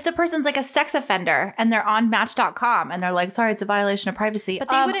if the person's like a sex offender and they're on Match.com and they're like, sorry, it's a violation of privacy. But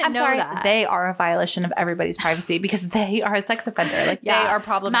they wouldn't know that. They are a violation of everybody's privacy because they are a sex offender. Like, they are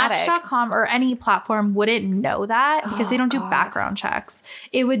problematic. Match.com or any platform wouldn't know that because they don't do background checks.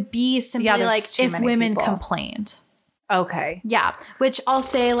 It would be simply like if women complained. Okay. Yeah. Which I'll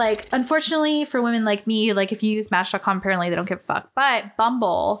say, like, unfortunately for women like me, like if you use Match.com, apparently they don't give a fuck. But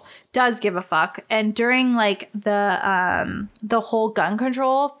Bumble does give a fuck. And during like the whole gun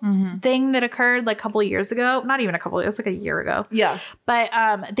control thing that occurred like a couple of years ago, not even a couple, it was like a year ago. Yeah.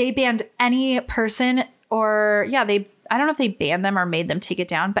 But they banned any person I don't know if they banned them or made them take it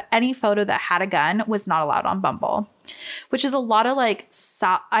down, but any photo that had a gun was not allowed on Bumble, which is a lot of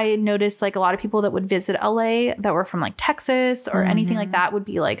I noticed like a lot of people that would visit LA that were from like Texas or anything like that would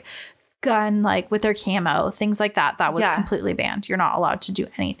be like gun, like with their camo, things like that. That was completely banned. You're not allowed to do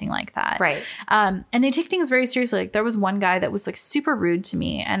anything like that. Right. And they take things very seriously. Like there was one guy that was like super rude to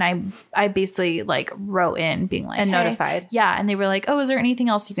me, and I basically like wrote in being like, and notified. Yeah. And they were like, oh, is there anything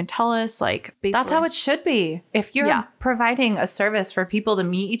else you can tell us? Like basically. That's how it should be. If you're providing a service for people to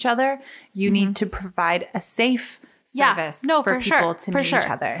meet each other, you need to provide a safe service for people to meet each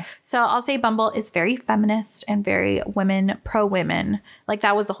other. So I'll say Bumble is very feminist and very pro-women. Like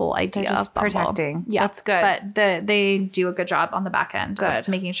that was the whole idea They're just of Bumble. protecting. Yeah. That's good. But they do a good job on the back end of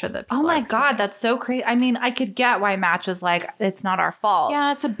making sure that oh my God, that's so crazy. I mean, I could get why Match is like, it's not our fault.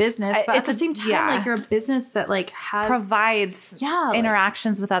 Yeah, it's a business. But at the same time, like you're a business that like provides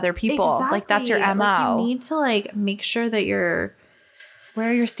interactions with other people. Exactly. Like that's your MO. Like, you need to like make sure that you're... Where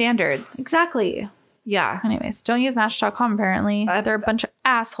are your standards? Exactly. Yeah. Anyways, don't use Match.com apparently. They're a bunch of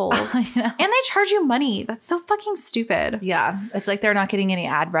assholes. And they charge you money. That's so fucking stupid. Yeah. It's like they're not getting any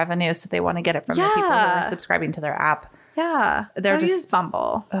ad revenue, so they want to get it from the people who are subscribing to their app. Yeah. They're just use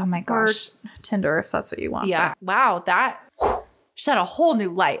Bumble. Oh my gosh. Or Tinder if that's what you want. Yeah. Wow. That shed a whole new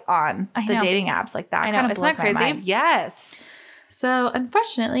light on the dating apps. Like that kind of blows my mind. Yes. So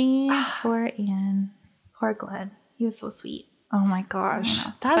unfortunately for Ian, poor Glenn, he was so sweet. Oh my gosh.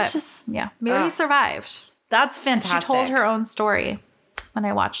 That's just... Yeah. Mary survived. That's fantastic. She told her own story when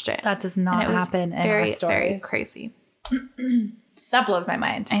I watched it. That does not happen in our stories. Very crazy. That blows my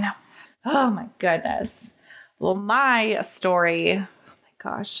mind. I know. Oh my goodness. Well, my story... Oh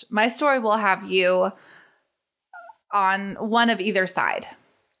my gosh. My story will have you on one of either side.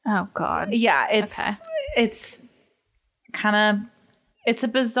 Oh God. Yeah. It's kind of... It's a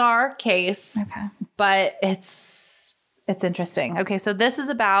bizarre case. Okay. But it's interesting. Okay, so this is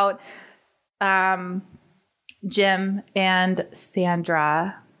about Jim and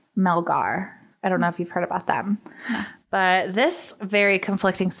Sandra Melgar. I don't know if you've heard about them. No. But this very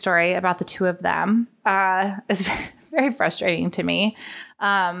conflicting story about the two of them is very, very frustrating to me.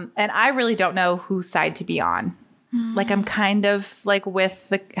 And I really don't know whose side to be on. Like I'm kind of like with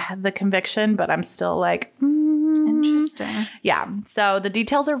the conviction, but I'm still like... Interesting. Yeah. So the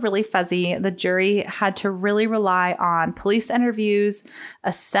details are really fuzzy. The jury had to really rely on police interviews,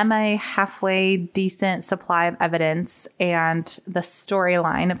 a halfway decent supply of evidence, and the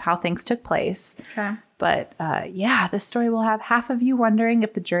storyline of how things took place. Okay. But this story will have half of you wondering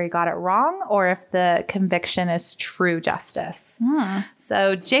if the jury got it wrong or if the conviction is true justice.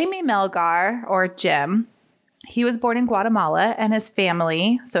 So Jamie Melgar, or Jim, he was born in Guatemala, and his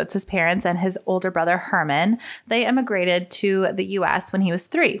family, so it's his parents and his older brother Herman, they immigrated to the U.S. when he was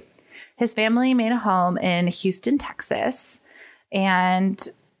 3. His family made a home in Houston, Texas, and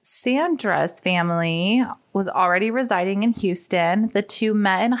Sandra's family was already residing in Houston. The two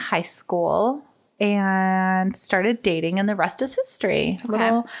met in high school and started dating, and the rest is history.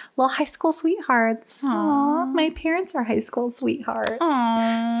 Okay. Little high school sweethearts. Aww, my parents are high school sweethearts.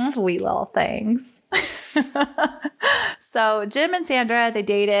 Aww. Sweet little things. So Jim and Sandra, they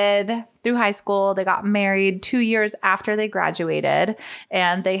dated through high school. They got married 2 years after they graduated,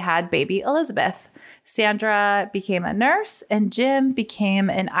 and they had baby Elizabeth. Sandra became a nurse, and Jim became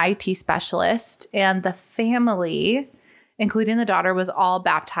an IT specialist, and the family, including the daughter, was all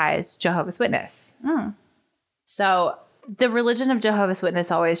baptized Jehovah's Witness. So the religion of Jehovah's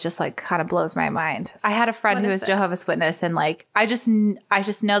Witness always just like kind of blows my mind. I had a friend who was Jehovah's Witness, and like I just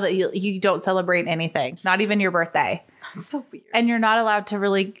know that you don't celebrate anything, not even your birthday. That's so weird. And you're not allowed to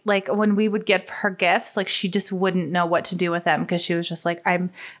really, like, when we would give her gifts, like she just wouldn't know what to do with them because she was just like,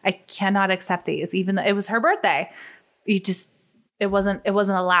 I cannot accept these, even though it was her birthday. It wasn't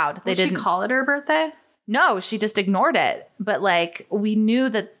allowed. Did she call it her birthday? No, she just ignored it. But like we knew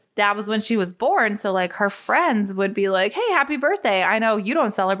that was when she was born. So like her friends would be like, hey, happy birthday. I know you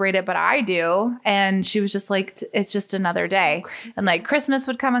don't celebrate it, but I do. And she was just like, it's just another day. Crazy. And like Christmas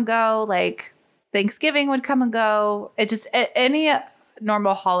would come and go. Like Thanksgiving would come and go. It just, any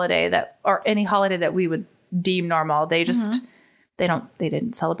normal holiday or any holiday that we would deem normal, they just, they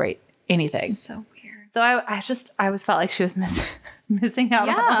didn't celebrate anything. So weird. So I always felt like she was missing out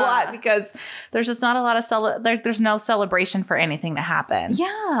on a lot because there's just not a lot of there's no celebration for anything to happen.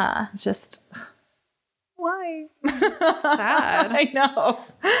 Yeah. It's just, why? So sad. I know.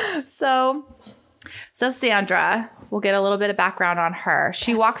 So Sandra, we'll get a little bit of background on her.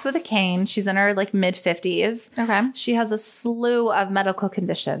 She walks with a cane. She's in her like mid 50s. Okay. She has a slew of medical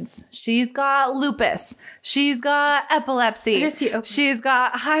conditions. She's got lupus. She's got epilepsy. She's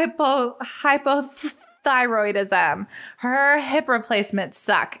got hypothyroidism. Her hip replacements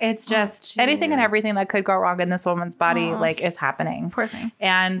suck. It's just anything and everything that could go wrong in this woman's body, is happening. Poor thing.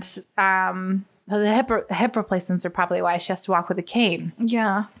 And the hip replacements are probably why she has to walk with a cane.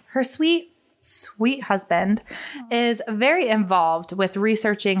 Yeah. Her sweet husband is very involved with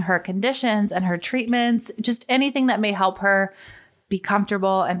researching her conditions and her treatments, just anything that may help her be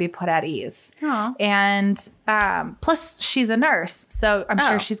comfortable and be put at ease. Aww. And plus she's a nurse, so I'm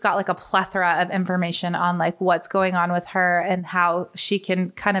sure she's got like a plethora of information on like what's going on with her and how she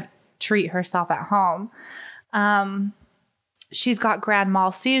can kind of treat herself at home. She's got grand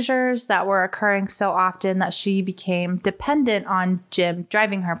mal seizures that were occurring so often that she became dependent on Jim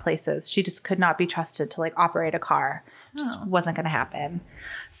driving her places. She just could not be trusted to like operate a car. Just wasn't going to happen.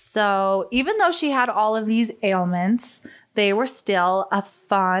 So even though she had all of these ailments, they were still a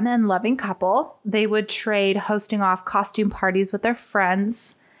fun and loving couple. They would trade hosting off costume parties with their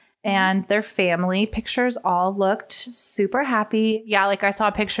friends and their family. Pictures all looked super happy. Yeah, like I saw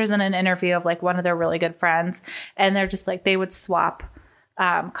pictures in an interview of like one of their really good friends, and they're just like, they would swap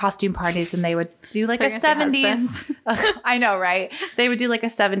costume parties and they would do like a 70s. I know, right? They would do like a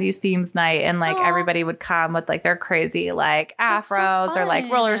 70s themes night, and like everybody would come with like their crazy like afros or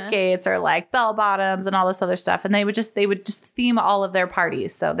like roller skates or like bell bottoms and all this other stuff. And they would just theme all of their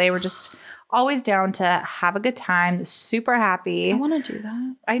parties. So they were just always down to have a good time, super happy. I want to do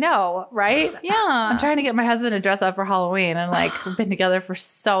that. I know, right? Yeah. I'm trying to get my husband to dress up for Halloween, and like we've been together for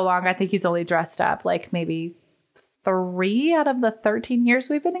so long. I think he's only dressed up like maybe 3 out of the 13 years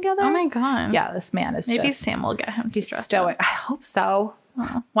we've been together. Oh my God. Yeah, this man is Maybe just, Sam will get him to he's dress stoic. up. I hope so.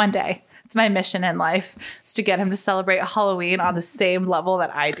 One day. It's my mission in life, is to get him to celebrate Halloween on the same level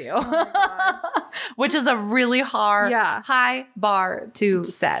that I do. Which is a really high bar to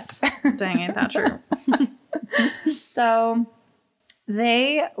set. Dang, ain't that true? So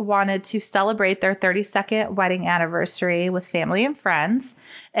they wanted to celebrate their 32nd wedding anniversary with family and friends.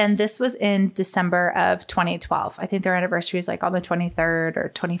 And this was in December of 2012. I think their anniversary is like on the 23rd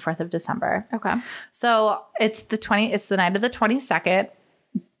or 24th of December. Okay. So it's the night of the 22nd.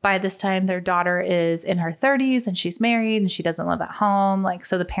 By this time, their daughter is in her 30s and she's married and she doesn't live at home. Like,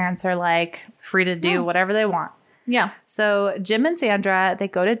 so the parents are like free to do whatever they want. Yeah. So Jim and Sandra, they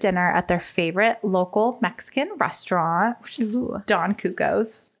go to dinner at their favorite local Mexican restaurant, which is Don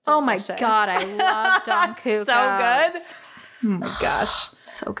Cuco's. Oh my God, I love Don Cuco. So good. Oh my gosh.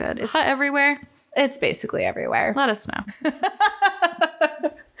 So good. Is that everywhere? It's basically everywhere. Let us know.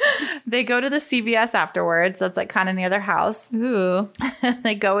 They go to the CVS afterwards. That's like kind of near their house. Ooh.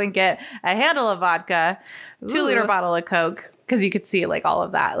 They go and get a handle of vodka, 2-liter bottle of Coke, because you could see like all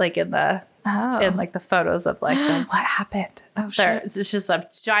of that like in the in like the photos of like what happened. Oh shit. It's just a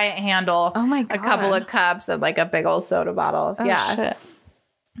giant handle. Oh my God. A couple of cups and like a big old soda bottle. Oh, yeah. shit.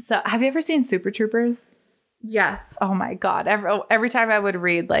 So have you ever seen Super Troopers? Yes. Oh my God. Every time I would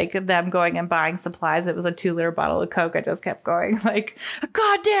read like them going and buying supplies, it was a 2-liter bottle of Coke. I just kept going like a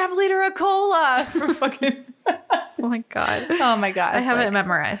goddamn liter of cola for fucking. Oh my God. Oh my God. I haven't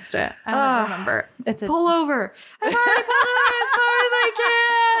memorized it. I don't remember. It's pull over. I've already pulled over as far as I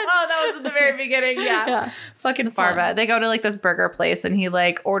can. Oh, that was at the very beginning. Yeah. Fucking Farva. They go to like this burger place and he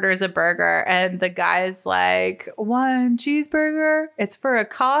like orders a burger and the guy's like, 1 cheeseburger. It's for a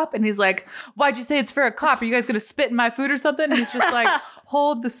cop. And he's like, why'd you say it's for a cop? Are you guys going to spit in my food or something? And he's just like,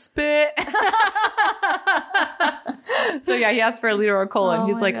 hold the spit. So yeah, he asked for a liter of cola and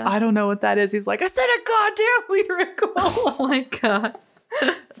he's like, I don't know what that is. He's like, I said a goddamn liter of cola. Oh my God.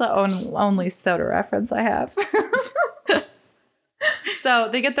 It's the only soda reference I have. So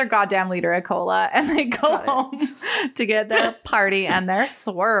they get their goddamn liter of cola and they go home to get their party and their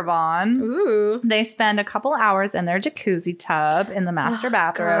swerve on. Ooh. They spend a couple hours in their jacuzzi tub in the master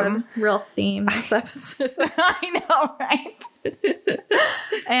bathroom. God. Real theme this episode. I know, right?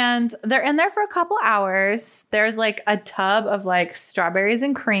 And they're in there for a couple hours. There's like a tub of like strawberries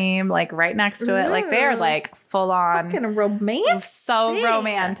and cream like right next to it. Like they're like full on. Fucking romantic. So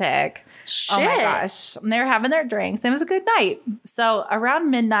romantic. Shit. Oh my gosh. And they were having their drinks. It was a good night. So around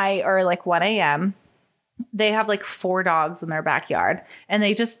midnight or like 1 a.m., they have like 4 dogs in their backyard and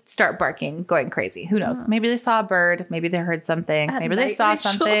they just start barking, going crazy. Who knows? Maybe they saw a bird. Maybe they heard something. At maybe night, they saw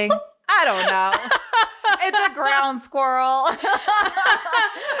Rachel. something. I don't know. It's a ground squirrel. I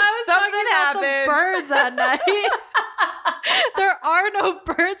was Something talking about the birds at night. There are no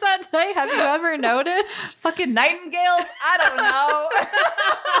birds at night. Have you ever noticed? Fucking nightingales? I don't know.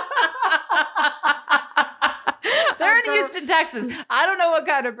 They're in Houston, Texas. I don't know what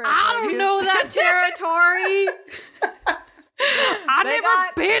kind of bird. I don't know that territory. I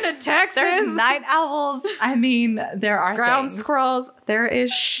I've never been to Texas. There's night owls. I mean, there are ground things. squirrels. There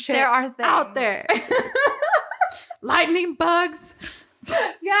is shit There are things out there. Lightning bugs.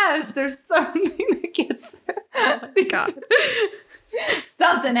 Yes, there's something that gets. Oh my God.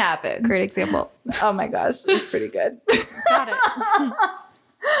 Something happens. Great example. Oh my gosh, it's pretty good. Got it.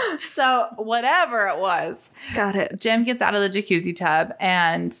 So whatever it was, Got it. Jim gets out of the jacuzzi tub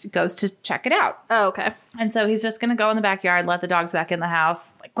and goes to check it out. Oh, okay. And so he's just going to go in the backyard, let the dogs back in the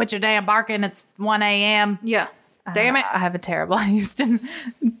house. Like, quit your damn barking. It's 1 a.m. Yeah. Damn it. I have a terrible Houston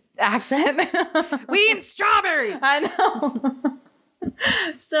accent. We eat strawberries. I know.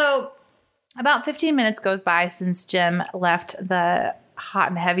 So about 15 minutes goes by since Jim left the hot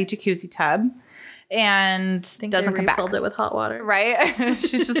and heavy jacuzzi tub and doesn't come back. Filled it with hot water. Right?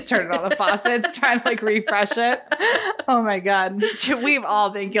 She's just turned on the faucets, trying to like refresh it. Oh my God. We've all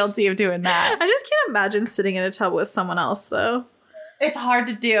been guilty of doing that. I just can't imagine sitting in a tub with someone else, though. It's hard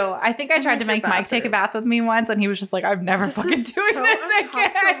to do. I think I tried to make Mike take a bath with me once, and he was just like, "I'm never fucking doing this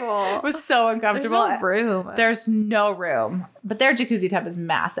again." It was so uncomfortable. There's no room. There's no room. But their jacuzzi tub is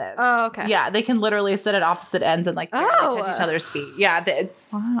massive. Oh, okay. Yeah, they can literally sit at opposite ends and like barely touch each other's feet. Yeah,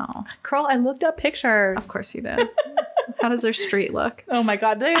 it's Wow. girl. I looked up pictures. Of course you did. How does their street look? Oh my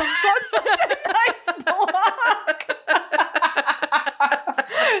God, they have such a nice block.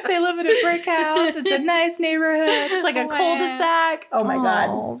 They live in a brick house. It's a nice neighborhood. It's like a cul-de-sac. Oh my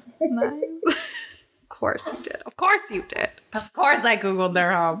God. Nice. Of course you did. Of course you did. Of course I Googled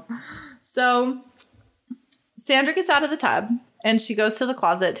their home. So Sandra gets out of the tub and she goes to the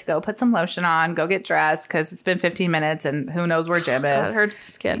closet to go put some lotion on, go get dressed because it's been 15 minutes and who knows where Jim is. God, her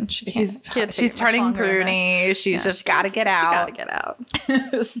skin. She's turning pruny. She's just got to get out. She got to get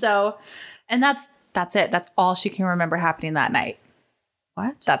out. So, and that's it. That's all she can remember happening that night.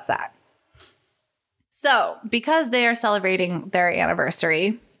 What? That's that. So, because they are celebrating their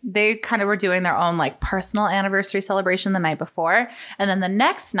anniversary, they kind of were doing their own like personal anniversary celebration the night before. And then the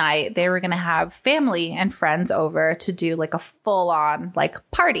next night, they were going to have family and friends over to do like a full on like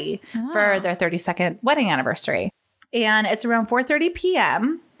party for their 32nd wedding anniversary. And it's around 4:30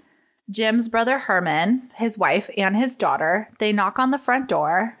 p.m. Jim's brother Herman, his wife, and his daughter, they knock on the front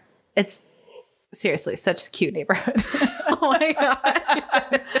door. It's seriously such a cute neighborhood. Oh my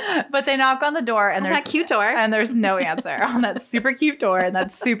God. But they knock on the door and there's that cute door. And there's no answer on that super cute door in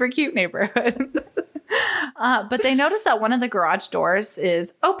that super cute neighborhood. But they notice that one of the garage doors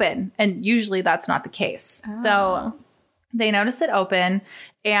is open. And usually that's not the case. Oh. So they notice it open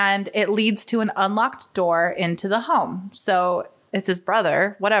and it leads to an unlocked door into the home. So it's his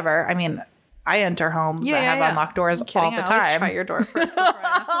brother, whatever. I mean, I enter homes that have unlocked doors all the time. Always try your door first.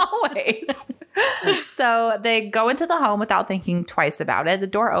 Always. So they go into the home without thinking twice about it. The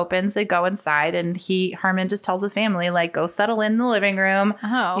door opens, they go inside, and Herman just tells his family, like, go settle in the living room.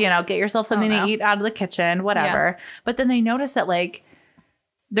 Oh. You know, get yourself something to eat out of the kitchen, whatever. Yeah. But then they notice that, like,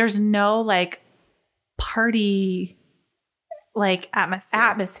 there's no, like, party like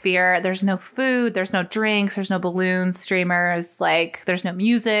atmosphere. There's no food, there's no drinks, there's no balloons, streamers, like there's no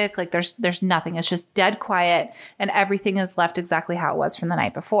music, like there's nothing. It's just dead quiet and everything is left exactly how it was from the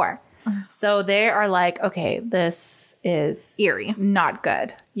night before. So they are like, okay, this is eerie, not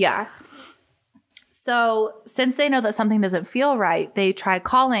good. Yeah. So since they know that something doesn't feel right, they try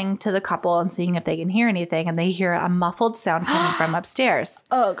calling to the couple and seeing if they can hear anything, and they hear a muffled sound coming from upstairs.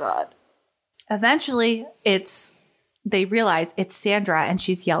 Oh God. Eventually they realize it's Sandra and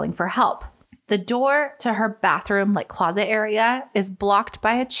she's yelling for help. The door to her bathroom, like closet area, is blocked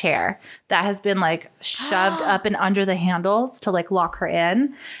by a chair that has been like shoved up and under the handles to like lock her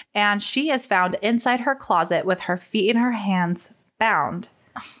in. And she is found inside her closet with her feet in her hands bound.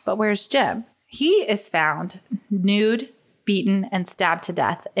 But where's Jim? He is found nude, beaten, and stabbed to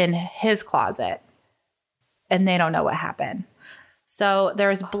death in his closet. And they don't know what happened. So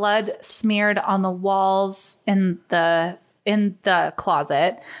there's blood smeared on the walls in the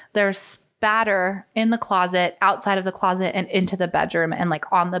closet. There's spatter in the closet, outside of the closet, and into the bedroom and like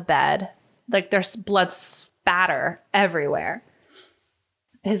on the bed. Like there's blood spatter everywhere.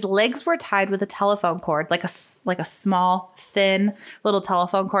 His legs were tied with a telephone cord, like a small, thin little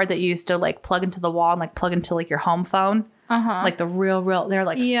telephone cord that you used to like plug into the wall and like plug into like your home phone. Like the real, they're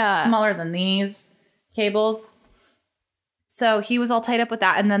like smaller than these cables. So he was all tied up with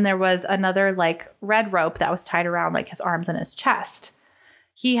that. And then there was another like red rope that was tied around like his arms and his chest.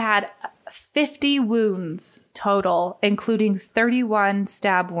 He had 50 wounds total, including 31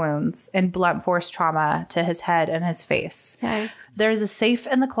 stab wounds and blunt force trauma to his head and his face. Okay. There's a safe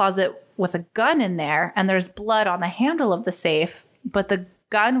in the closet with a gun in there, and there's blood on the handle of the safe, but the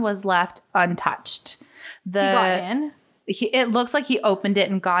gun was left untouched. He got in? it looks like he opened it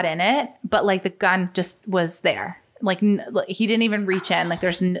and got in it, but like the gun just was there. Like he didn't even reach in. Like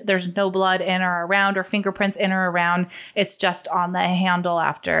there's no blood in or around or fingerprints in or around. It's just on the handle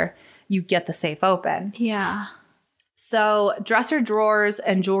after you get the safe open. Yeah. So dresser drawers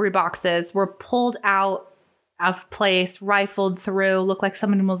and jewelry boxes were pulled out of place, rifled through, looked like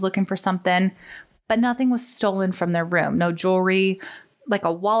someone was looking for something, but nothing was stolen from their room. No jewelry, like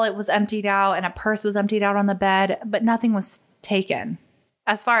a wallet was emptied out and a purse was emptied out on the bed, but nothing was taken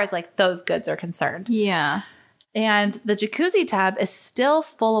as far as like those goods are concerned. Yeah. And the jacuzzi tub is still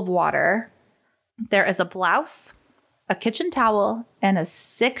full of water. There is a blouse, a kitchen towel, and a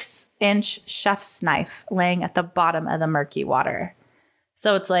 6-inch chef's knife laying at the bottom of the murky water.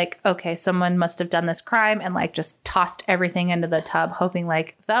 So it's like, okay, someone must have done this crime and like just tossed everything into the tub, hoping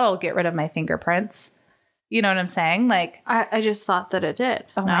like that'll get rid of my fingerprints. You know what I'm saying? Like, I just thought that it did.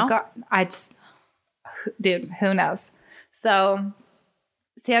 Oh my God. Dude, who knows? So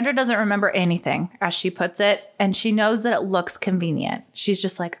Sandra doesn't remember anything, as she puts it, and she knows that it looks convenient. She's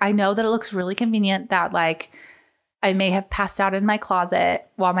just like, I know that it looks really convenient that like I may have passed out in my closet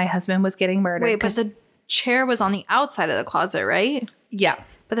while my husband was getting murdered. Wait, but the chair was on the outside of the closet, right? Yeah.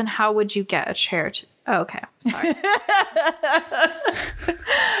 But then how would you get a chair to... Oh, okay. Sorry.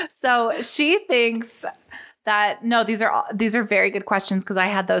 So she thinks that, no, these are very good questions because I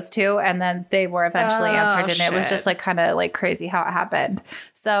had those too. And then they were eventually answered. And it was just like kind of like crazy how it happened.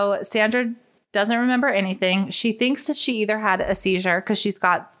 So Sandra doesn't remember anything. She thinks that she either had a seizure because she's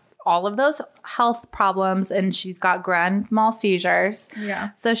got all of those health problems and she's got grand mal seizures.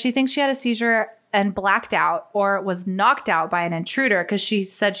 Yeah. So she thinks she had a seizure and blacked out or was knocked out by an intruder because she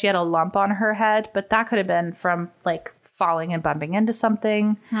said she had a lump on her head, but that could have been from like falling and bumping into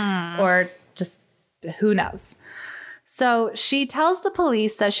something or just who knows. So she tells the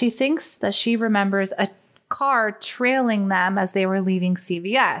police that she thinks that she remembers a car trailing them as they were leaving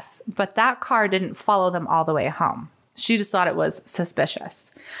CVS, but that car didn't follow them all the way home. She just thought it was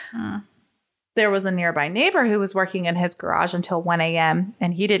suspicious. There was a nearby neighbor who was working in his garage until 1 a.m.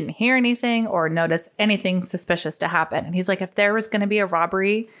 and he didn't hear anything or notice anything suspicious to happen. And he's like, if there was going to be a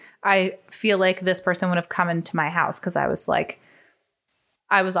robbery, I feel like this person would have come into my house because I was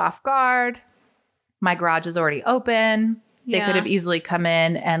off guard. My garage is already open. They could have easily come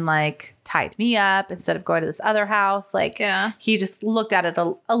in and like tied me up instead of going to this other house. Like he just looked at it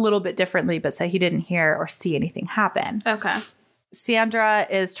a little bit differently, but said he didn't hear or see anything happen. Okay. Sandra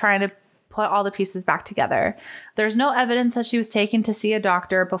is trying to put all the pieces back together. There's no evidence that she was taken to see a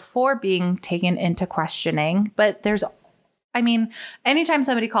doctor before being taken into questioning, but anytime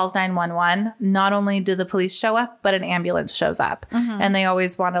somebody calls 911, not only do the police show up, but an ambulance shows up. And they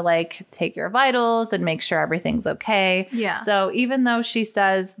always want to like take your vitals and make sure everything's okay. Yeah. So even though she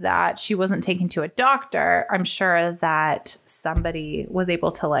says that she wasn't taken to a doctor, I'm sure that somebody was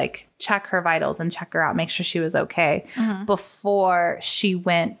able to like check her vitals and check her out, make sure she was okay before she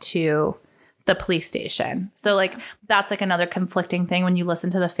went to the police station. So like that's like another conflicting thing when you listen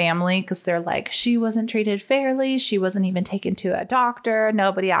to the family because they're like, she wasn't treated fairly. She wasn't even taken to a doctor.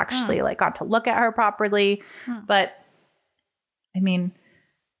 Nobody actually like got to look at her properly. But I mean,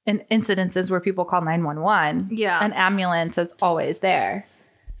 in incidences where people call 911, an ambulance is always there.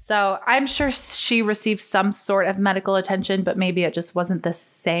 So I'm sure she received some sort of medical attention, but maybe it just wasn't the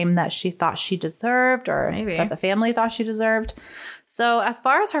same that she thought she deserved or that the family thought she deserved. So as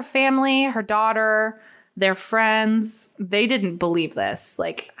far as her family, her daughter, their friends, they didn't believe this.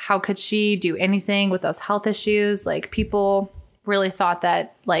 Like, how could she do anything with those health issues? Like, people really thought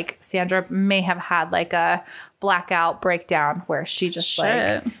that, like, Sandra may have had, like, a blackout breakdown where she just,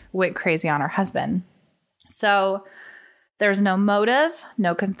 like, went crazy on her husband. So there's no motive,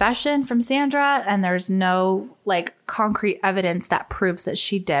 no confession from Sandra, and there's no like concrete evidence that proves that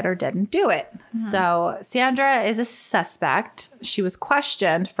she did or didn't do it. So Sandra is a suspect. She was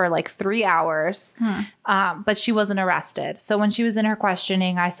questioned for like 3 hours, but she wasn't arrested. So when she was in her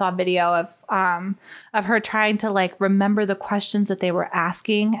questioning, I saw video of her trying to like remember the questions that they were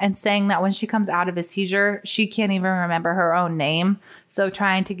asking and saying that when she comes out of a seizure, she can't even remember her own name. So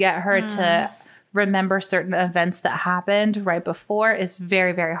trying to get her to remember certain events that happened right before is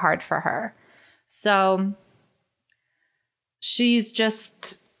very, very hard for her. So she's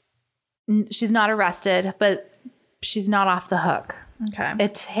not arrested, but she's not off the hook. Okay.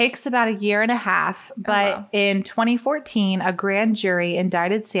 It takes about 1.5 years, but in 2014, a grand jury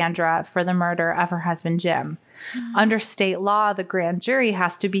indicted Sandra for the murder of her husband, Jim. Under state law, the grand jury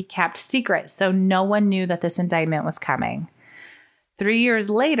has to be kept secret, so no one knew that this indictment was coming. 3 years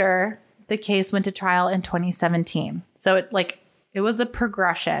later, the case went to trial in 2017. So It was a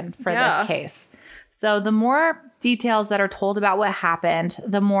progression for this case. So the more details that are told about what happened,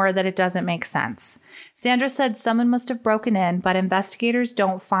 the more that it doesn't make sense. Sandra said someone must have broken in, but investigators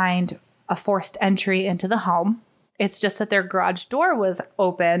don't find a forced entry into the home. It's just that their garage door was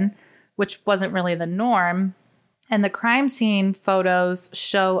open, which wasn't really the norm. And the crime scene photos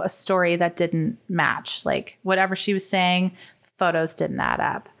show a story that didn't match. Like whatever she was saying, photos didn't add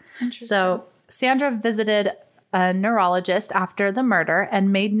up. So Sandra visited a neurologist after the murder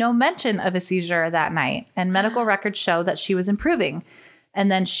and made no mention of a seizure that night. And medical records show that she was improving.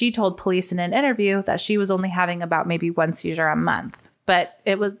 And then she told police in an interview that she was only having about maybe one seizure a month. But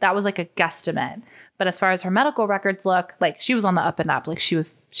that was like a guesstimate. But as far as her medical records look, like she was on the up and up. Like she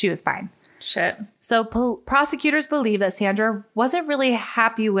was fine. Shit. So prosecutors believe that Sandra wasn't really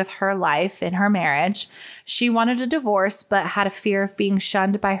happy with her life in her marriage. She wanted a divorce, but had a fear of being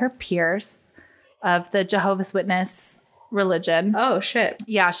shunned by her peers of the Jehovah's Witness religion. Oh, shit.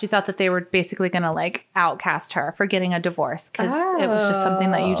 Yeah, she thought that they were basically going to like outcast her for getting a divorce because it was just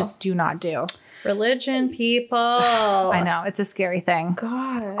something that you just do not do. Religion, people. I know. It's a scary thing.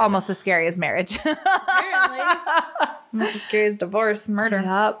 God. It's almost as scary as marriage. Apparently. Almost as scary as divorce, murder.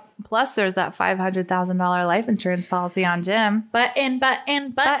 Yep. Plus, there's that $500,000 life insurance policy on Jim. Button.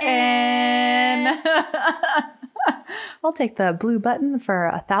 I'll take the blue button for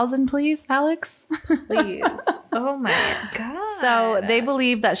 1,000, please, Alex. Please. Oh my God. So they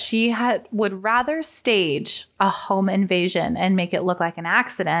believe that she would rather stage a home invasion and make it look like an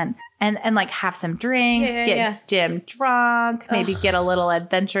accident and like have some drinks, get Jim drunk, maybe get a little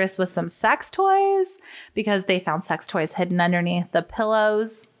adventurous with some sex toys because they found sex toys hidden underneath the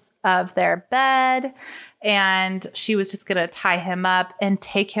pillows of their bed. And she was just going to tie him up and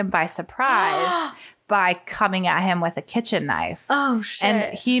take him by surprise by coming at him with a kitchen knife. Oh, shit.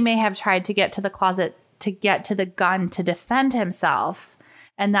 And he may have tried to get to the closet to get to the gun to defend himself.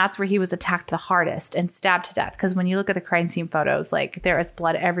 And that's where he was attacked the hardest and stabbed to death. Because when you look at the crime scene photos, like there is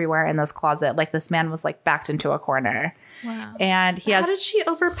blood everywhere in this closet. Like this man was like backed into a corner. Wow. And How did she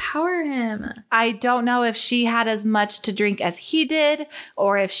overpower him? I don't know if she had as much to drink as he did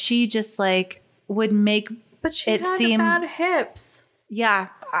or if she just like would make But she had bad hips. Yeah.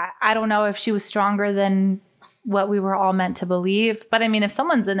 I don't know if she was stronger than what we were all meant to believe. But I mean, if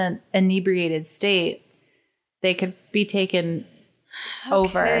someone's in an inebriated state, they could be taken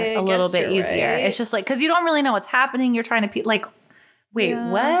over a little bit easier. Right. It's just like, because you don't really know what's happening. You're trying to like, wait,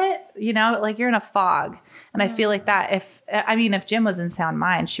 what? You know, like you're in a fog. And I feel like that if Jim was in sound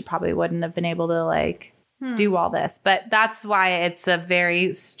mind, she probably wouldn't have been able to like do all this. But that's why it's a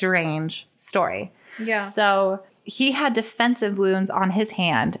very strange story. Yeah. So he had defensive wounds on his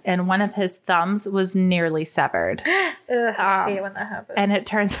hand, and one of his thumbs was nearly severed. I hate when that happens. And it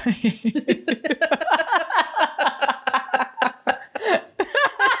turns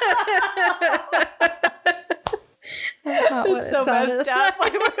That's not what so it sounded messed up.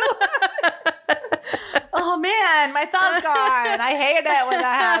 Like. Oh man, my thumb's gone. I hate it when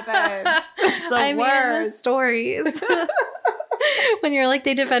that happens. It's the worst. The stories. When you're like,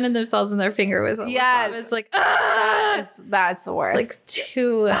 they defended themselves and their finger was on the thumb. It's like, that's the worst.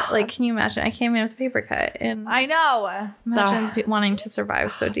 Like like, can you imagine? I came in with a paper cut and I know. Imagine wanting to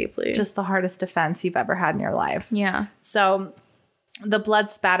survive so deeply. Just the hardest defense you've ever had in your life. Yeah. So the blood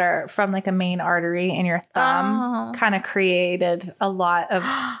spatter from like a main artery in your thumb kind of created a lot of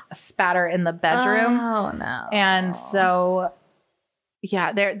spatter in the bedroom. Oh no. And so,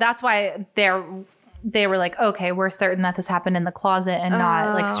 yeah, that's why they were like, okay, we're certain that this happened in the closet and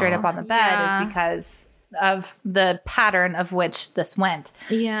not like straight up on the bed is because of the pattern of which this went.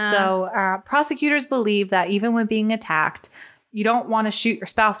 Yeah. So prosecutors believe that even when being attacked, you don't want to shoot your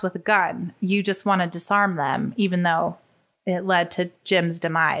spouse with a gun. You just want to disarm them, even though it led to Jim's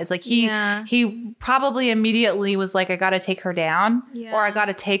demise. Like he probably immediately was like, I got to take her down or I got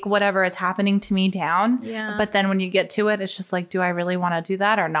to take whatever is happening to me down. Yeah. But then when you get to it, it's just like, do I really want to do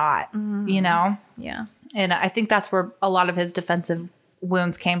that or not? Mm-hmm. You know? Yeah. And I think that's where a lot of his defensive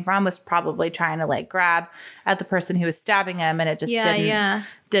wounds came from, was probably trying to like grab at the person who was stabbing him. And it just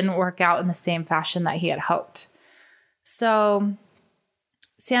didn't work out in the same fashion that he had hoped. So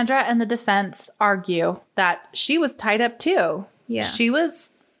Sandra and the defense argue that she was tied up too. Yeah. She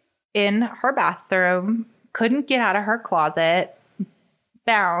was in her bathroom, couldn't get out of her closet,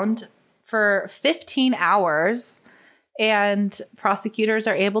 bound for 15 hours. And prosecutors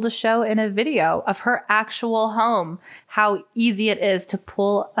are able to show in a video of her actual home how easy it is to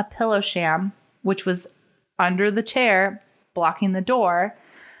pull a pillow sham, which was under the chair, blocking the door,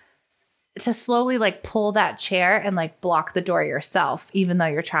 to slowly like pull that chair and like block the door yourself, even though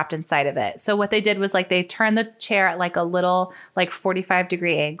you're trapped inside of it. So what they did was like they turned the chair at like a little like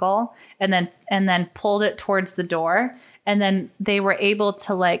 45-degree angle and then pulled it towards the door. And then they were able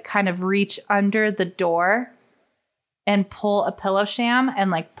to like kind of reach under the door and pull a pillow sham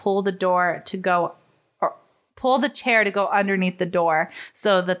and like pull the door to go, or pull the chair to go underneath the door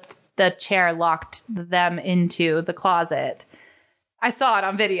so that the chair locked them into the closet. I saw it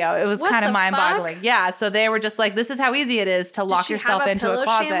on video. It was kind of mind-boggling. Fuck? Yeah. So they were just like, this is how easy it is to lock yourself into a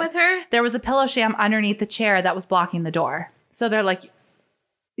closet. With her? There was a pillow sham underneath the chair that was blocking the door. So they're like,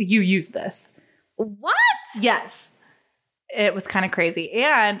 you use this. What? Yes. It was kind of crazy.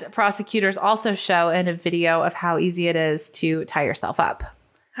 And prosecutors also show in a video of how easy it is to tie yourself up.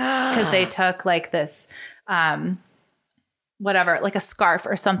 Because they took like this, whatever, like a scarf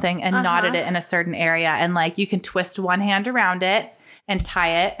or something and knotted it in a certain area. And like you can twist one hand around it and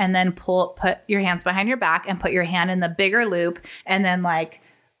tie it and then put your hands behind your back and put your hand in the bigger loop and then like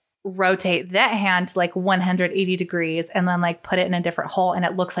rotate that hand like 180 degrees and then like put it in a different hole. And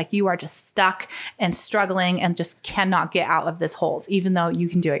it looks like you are just stuck and struggling and just cannot get out of this hole, even though you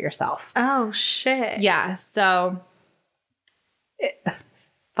can do it yourself. Oh, shit. Yeah. So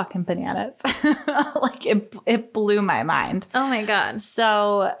it's fucking bananas. Like it blew my mind. Oh my God.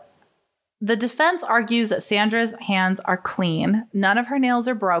 So the defense argues that Sandra's hands are clean. None of her nails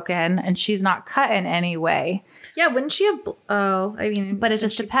are broken and she's not cut in any way. Yeah, wouldn't she have? But it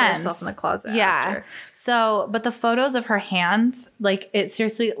just depends. Put herself in the closet. Yeah. After. So, but the photos of her hands, like it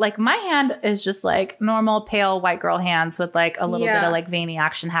seriously, like my hand is just like normal pale white girl hands with like a little bit of like veiny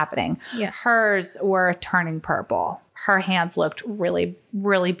action happening. Yeah. Hers were turning purple. Her hands looked really,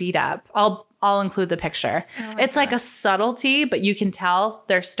 really beat up. I'll include the picture. It's like a subtlety, but you can tell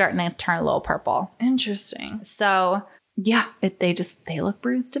they're starting to turn a little purple. Interesting. So yeah, they look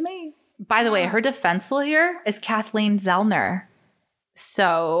bruised to me. By the way, her defense lawyer is Kathleen Zellner.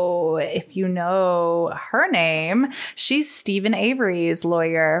 So if you know her name, she's Stephen Avery's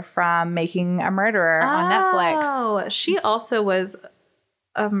lawyer from Making a Murderer on Netflix. Oh, she also was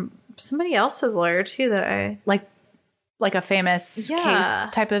somebody else's lawyer too that I like a famous case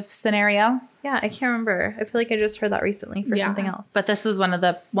type of scenario. Yeah, I can't remember. I feel like I just heard that recently for something else. But this was one of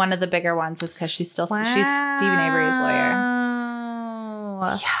the bigger ones, is because she's Stephen Avery's lawyer.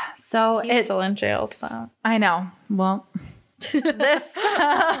 Yeah. So he's still in jail. So I know. Well, this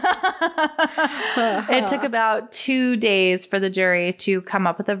it took about 2 days for the jury to come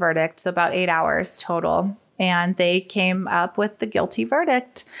up with a verdict, so about 8 hours total. And they came up with the guilty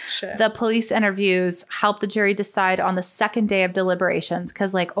verdict. Shit. The police interviews helped the jury decide on the second day of deliberations,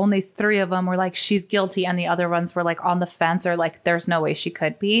 because like only 3 of them were like, she's guilty. And the other ones were like on the fence or like, there's no way she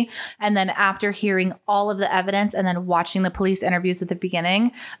could be. And then after hearing all of the evidence and then watching the police interviews at the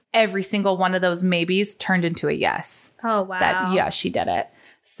beginning, every single one of those maybes turned into a yes. Oh, wow. She did it.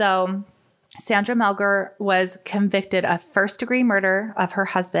 So Sandra Melgar was convicted of first-degree murder of her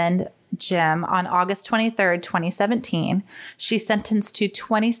husband, Jim, on August 23rd, 2017. She's sentenced to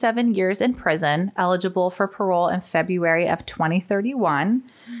 27 years in prison, eligible for parole in February of 2031.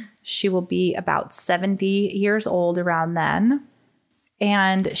 She will be about 70 years old around then.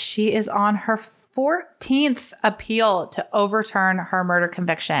 And she is on her 14th appeal to overturn her murder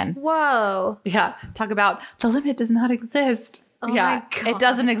conviction. Whoa. Yeah. Talk about the limit does not exist. Oh my God. It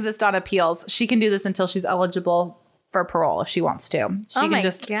doesn't exist on appeals. She can do this until she's eligible for parole if she wants to. She can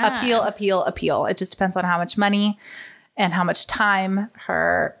just appeal. It just depends on how much money and how much time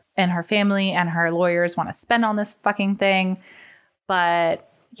her family and her lawyers want to spend on this fucking thing. But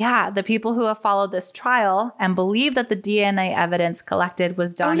yeah, the people who have followed this trial and believe that the DNA evidence collected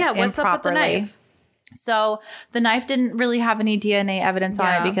was done improperly. What's up with the knife? So the knife didn't really have any DNA evidence on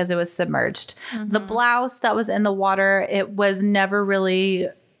it because it was submerged. Mm-hmm. The blouse that was in the water, it was never really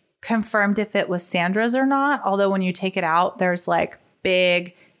confirmed if it was Sandra's or not. Although when you take it out, there's like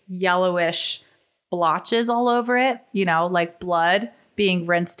big yellowish blotches all over it, like blood being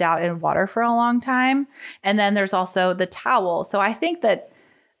rinsed out in water for a long time. And then there's also the towel. So I think that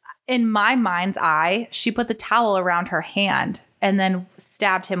in my mind's eye, she put the towel around her hand and then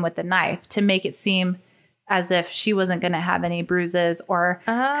stabbed him with the knife to make it seem as if she wasn't going to have any bruises or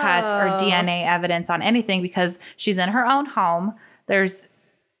cuts or DNA evidence on anything, because she's in her own home. There's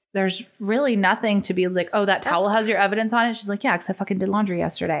really nothing to be like, oh, that towel has your evidence on it. She's like, yeah, because I fucking did laundry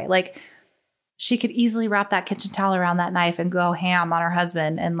yesterday. Like, she could easily wrap that kitchen towel around that knife and go ham on her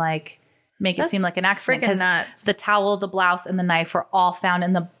husband and like make it seem like an accident. Because the towel, the blouse, and the knife were all found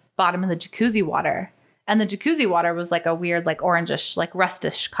in the bottom of the jacuzzi water. And the jacuzzi water was like a weird, like orangish, like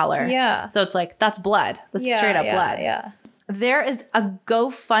rustish color. Yeah. So it's like, that's blood. That's straight up blood. Yeah. There is a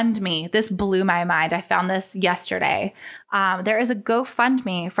GoFundMe. This blew my mind. I found this yesterday. There is a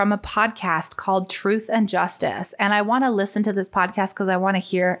GoFundMe from a podcast called Truth and Justice. And I want to listen to this podcast because I want to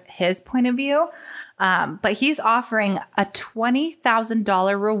hear his point of view. But he's offering a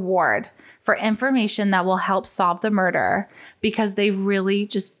 $20,000 reward for information that will help solve the murder because they really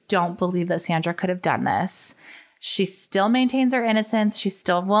just don't believe that Sandra could have done this. She still maintains her innocence. She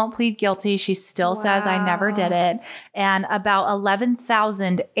still won't plead guilty. She still says, I never did it. And about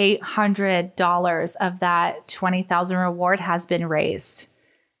 $11,800 of that $20,000 reward has been raised.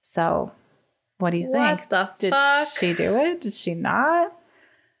 So what do you think? What the Did fuck? she do it? Did she not?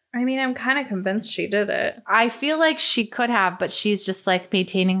 I mean, I'm kind of convinced she did it. I feel like she could have, but she's just like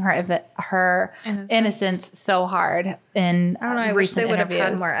maintaining her innocence so hard in I don't know. I wish they would have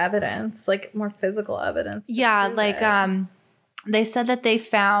had more evidence, like more physical evidence. Yeah, like they said that they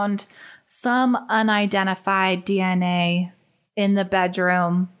found some unidentified DNA in the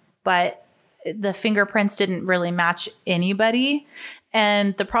bedroom, but the fingerprints didn't really match anybody.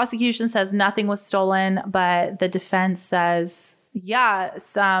 And the prosecution says nothing was stolen, but the defense says, yeah,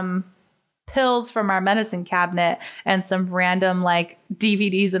 some pills from our medicine cabinet and some random like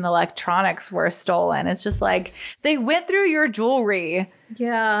DVDs and electronics were stolen. It's just like they went through your jewelry.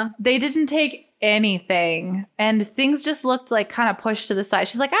 Yeah. They didn't take anything. And things just looked like kind of pushed to the side.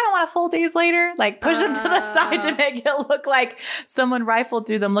 She's like, I don't want a full days later. Like push them to the side to make it look like someone rifled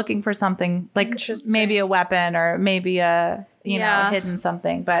through them looking for something like maybe a weapon or maybe a, you know, hidden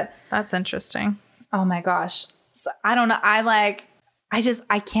something. But that's interesting. Oh my gosh. So, I don't know. I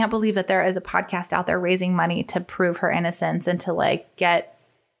can't believe that there is a podcast out there raising money to prove her innocence and to like get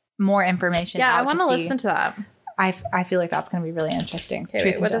more information. Yeah, I want to listen to that. I feel like that's going to be really interesting. Okay,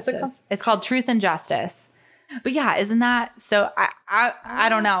 wait, what is it called? It's called Truth and Justice. But yeah, isn't that so? I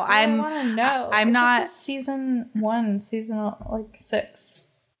don't know. I want to know. I'm not season 1, season like 6.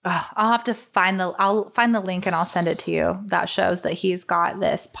 I'll have to I'll find the link and I'll send it to you. That shows that he's got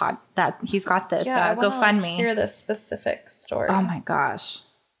this GoFundMe. Like, hear this specific story. Oh my gosh.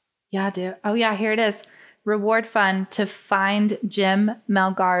 Yeah, dude. Oh yeah, here it is. Reward fund to find Jim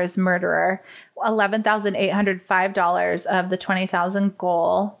Melgar's murderer. $11,805 of the $20,000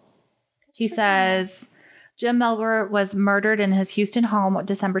 goal. He says Jim Melgar was murdered in his Houston home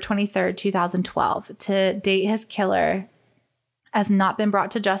December 23rd, 2012. To date, his killer has not been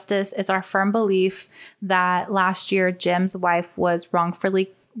brought to justice. It's our firm belief that last year Jim's wife was wrongfully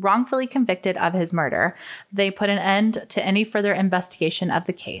convicted of his murder. They put an end to any further investigation of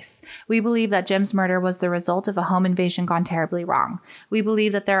the case. We believe that Jim's murder was the result of a home invasion gone terribly wrong. We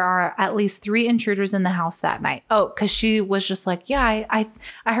believe that there are at least 3 intruders in the house that night. Oh, because she was just like, yeah, I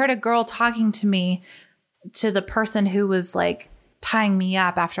heard a girl talking to me, to the person who was like tying me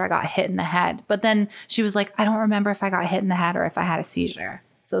up after I got hit in the head. But then she was like, I don't remember if I got hit in the head or if I had a seizure.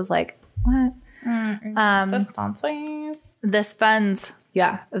 So I was like, what? This funds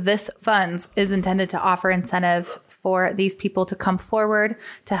is intended to offer incentive for these people to come forward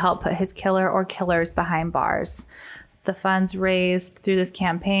to help put his killer or killers behind bars. The funds raised through this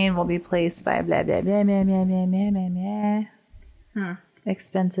campaign will be placed by blah, blah, blah, blah, blah, blah, blah, blah, blah.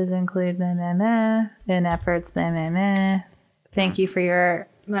 Expenses include blah, blah, blah. In efforts, blah, blah, blah. Thank you for your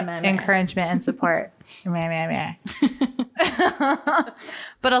encouragement and support.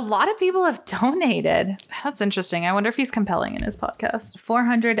 But a lot of people have donated. That's interesting. I wonder if he's compelling in his podcast.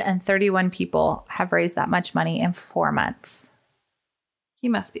 431 people have raised that much money in 4 months. He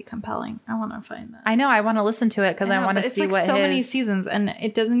must be compelling. I want to find that. I know. I want to listen to it because I want to see what so many seasons, and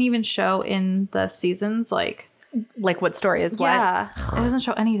it doesn't even show in the seasons like what story is what. Yeah, it doesn't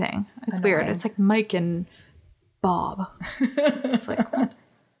show anything. It's weird. It's like Mike and Bob. It's like what?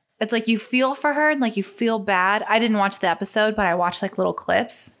 It's like you feel for her and like you feel bad. I didn't watch the episode, but I watched like little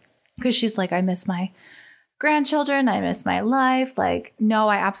clips because she's like, I miss my grandchildren. I miss my life. Like, no,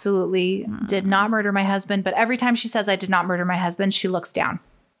 I absolutely did not murder my husband. But every time she says I did not murder my husband, she looks down.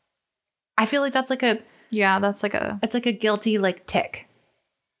 I feel like that's like it's like a guilty like tick.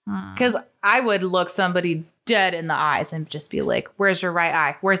 Because I would look somebody dead in the eyes and just be like, where's your right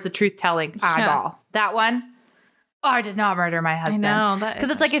eye? Where's the truth telling eyeball? That one? Oh, I did not murder my husband. I know.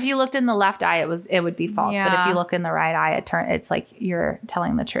 Because it's like if you looked in the left eye, it would be false. Yeah. But if you look in the right eye, it's like you're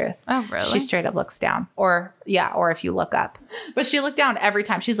telling the truth. Oh, really? She straight up looks down. Or if you look up. But she looked down every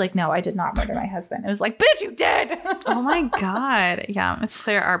time. She's like, no, I did not murder my husband. It was like, bitch, you did. Oh my God. Yeah, it's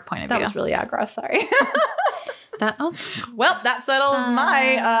clear our point of view. That was really aggro. Sorry. Well, that settles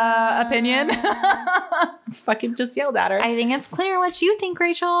my opinion. Fucking just yelled at her. I think it's clear what you think,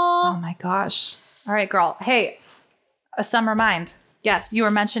 Rachel. Oh my gosh. All right, girl. Hey, a summer mind. Yes. You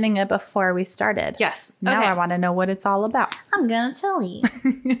were mentioning it before we started. Yes. Now Okay. I want to know what it's all about. I'm going to tell you.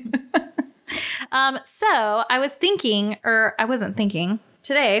 So I was thinking, or I wasn't thinking,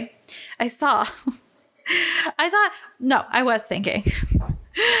 today I saw, I was thinking.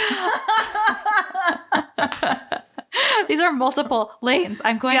 These are multiple lanes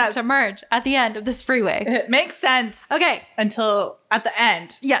I'm going to merge at the end of this freeway. It makes sense. Okay. Until at the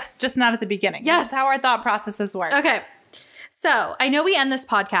end. Yes. Just not at the beginning. Yes. This is how our thought processes work. Okay. So I know we end this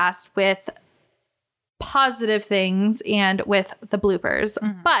podcast with positive things and with the bloopers,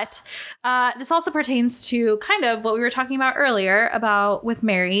 but this also pertains to kind of what we were talking about earlier about with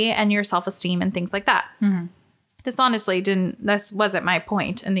Mary and your self-esteem and things like that. This wasn't my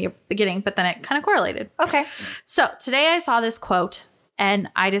point in the beginning, but then it kind of correlated. Okay. So today I saw this quote and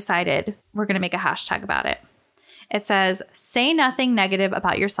I decided we're going to make a hashtag about it. It says, say nothing negative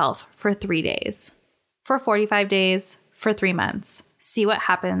about yourself for 3 days, for 45 days, for 3 months. See what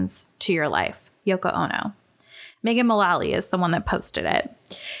happens to your life. Yoko Ono. Megan Mullally is the one that posted it.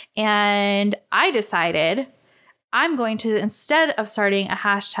 And I decided I'm going to, instead of starting a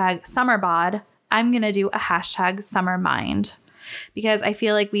hashtag summer bod, I'm going to do a hashtag summer mind, because I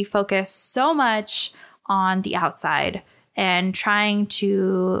feel like we focus so much on the outside and trying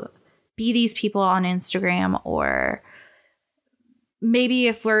to be these people on Instagram, or maybe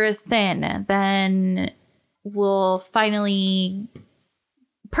if we're thin, then we'll finally,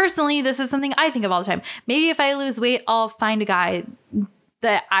 personally, this is something I think of all the time. Maybe if I lose weight, I'll find a guy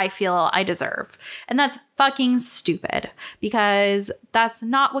that I feel I deserve. And that's fucking stupid, because that's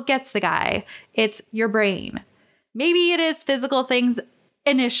not what gets the guy. It's your brain. Maybe it is physical things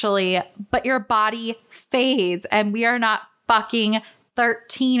initially, but your body fades, and we are not fucking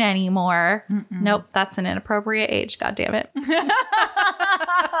 13 anymore. Nope, that's an inappropriate age. God damn it.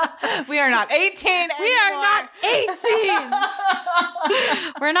 We are not 18 anymore. We are not 18.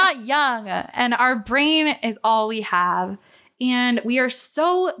 We're not young, and our brain is all we have. And we are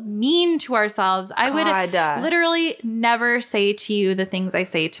so mean to ourselves. I would literally never say to you the things I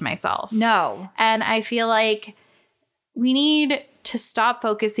say to myself. No. And I feel like we need to stop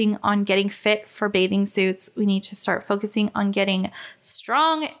focusing on getting fit for bathing suits. We need to start focusing on getting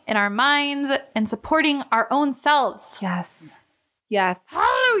strong in our minds and supporting our own selves. Yes. Yes.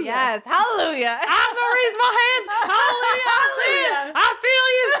 Hallelujah. Yes. Hallelujah. I'm going to raise my hands. Hallelujah. I feel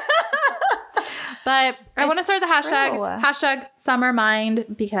you. But I want to start the hashtag summer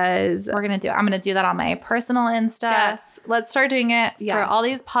mind, because I'm going to do that on my personal Insta. Yes, let's start doing it for all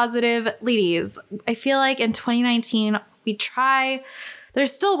these positive ladies. I feel like in 2019,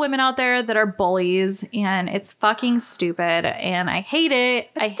 there's still women out there that are bullies, and it's fucking stupid, and I hate it.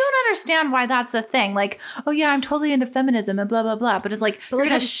 I just don't understand why that's the thing. Like, oh yeah, I'm totally into feminism and blah, blah, blah. But it's like, you're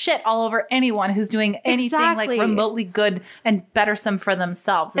going to shit all over anyone who's doing anything like remotely good and bettersome for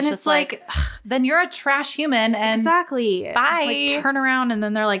themselves. It's just like, then you're a trash human, and exactly. Bye. Like, turn around and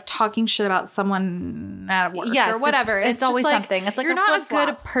then they're like talking shit about someone at work or whatever. It's always like, something. It's like you're not a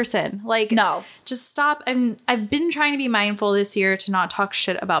good person. Like, no, just stop. And I've been trying to be mindful this year to not talk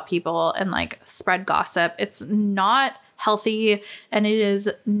shit about people and like spread gossip. It's not healthy, and it's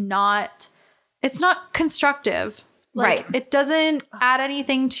not constructive. Like, it doesn't add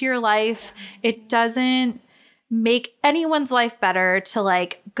anything to your life. It doesn't make anyone's life better to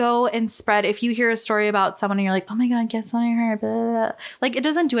like go and spread. If you hear a story about someone and you're like, oh my God, guess what I heard? Blah, blah, blah. Like, it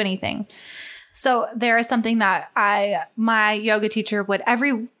doesn't do anything. So there is something that my yoga teacher would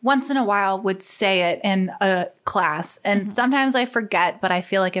every once in a while would say it in a class. And sometimes I forget, but I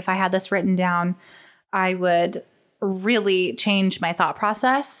feel like if I had this written down, I would really change my thought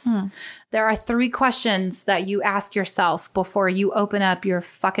process. There are 3 questions that you ask yourself before you open up your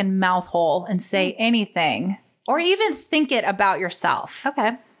fucking mouth hole and say anything, or even think it about yourself.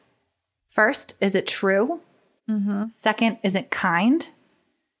 Okay. First, is it true? Second, is it kind?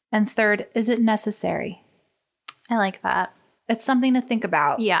 And third, is it necessary? I like that. It's something to think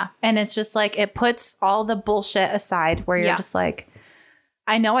about. Yeah. And it's just like, it puts all the bullshit aside where you're just like,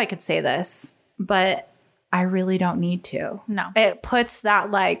 I know I could say this, but I really don't need to. No. It puts that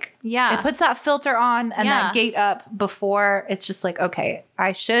like, it puts that filter on and that gate up before it's just like, okay,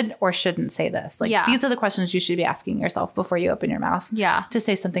 I should or shouldn't say this. Like, these are the questions you should be asking yourself before you open your mouth. Yeah. To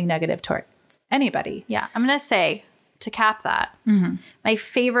say something negative towards anybody. Yeah. I'm going to say, to cap that, my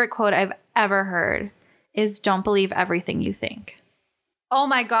favorite quote I've ever heard is, don't believe everything you think. Oh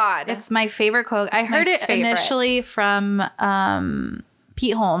my God. It's my favorite quote. I heard it initially from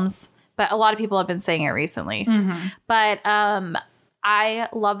Pete Holmes, but a lot of people have been saying it recently. But I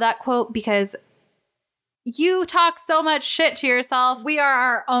love that quote because you talk so much shit to yourself. We are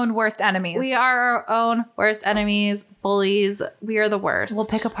our own worst enemies. We are our own worst enemies, bullies. We are the worst. We'll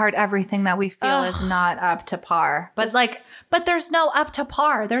pick apart everything that we feel is not up to par. But but there's no up to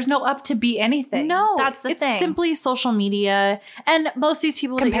par. There's no up to be anything. No, that's the thing. It's simply social media. And most of these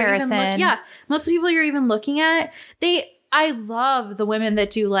people Comparison. that you're even most of the people you're even looking at, I love the women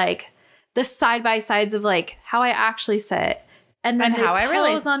that do like the side by sides of like how I actually sit. And then how I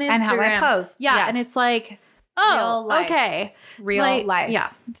really pose on Instagram. And how I pose. Yeah. Yes. And it's like, oh, Real life. okay. Real life.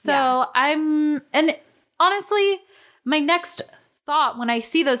 Yeah. So and honestly, my next thought when I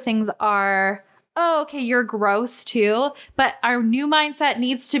see those things are, oh, okay, you're gross too. But our new mindset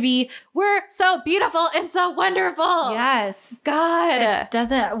needs to be, we're so beautiful and so wonderful. Yes. God.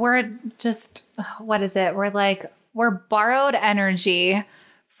 We're just, what is it? We're borrowed energy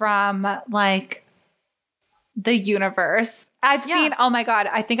from like the universe. I've seen, oh my God,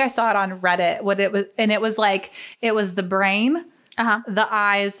 I think I saw it on Reddit, it was the brain, the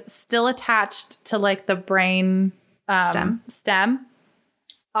eyes still attached to like the brain stem,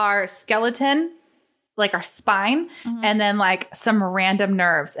 our skeleton, like our spine, and then like some random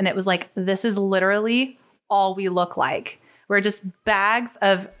nerves. And it was like, this is literally all we look like. We're just bags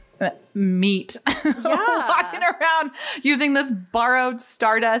of meat walking around using this borrowed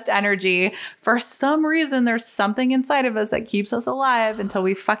stardust energy. For some reason, there's something inside of us that keeps us alive until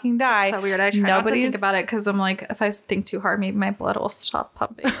we fucking die. It's so weird. I try not to think about it because I'm like, if I think too hard, maybe my blood will stop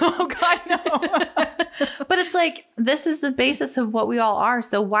pumping. Oh God, no. But it's like, this is the basis of what we all are.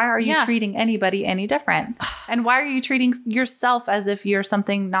 So why are you treating anybody any different? And why are you treating yourself as if you're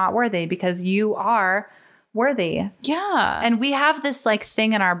something not worthy? Because you are worthy. Yeah. And we have this like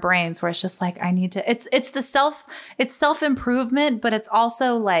thing in our brains where it's just like, I need to, it's self-improvement, but it's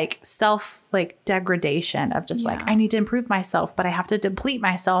also like degradation of just like, I need to improve myself, but I have to deplete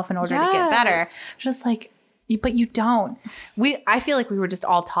myself in order to get better. Just like, but you don't. I feel like we were just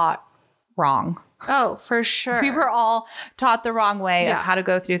all taught wrong. Oh, for sure. We were all taught the wrong way of how to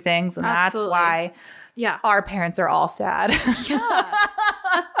go through things. And that's why our parents are all sad. Yeah.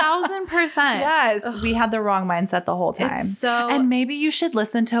 1,000%. Yes. We had the wrong mindset the whole time. And maybe you should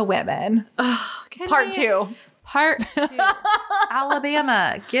listen to women. Part 2.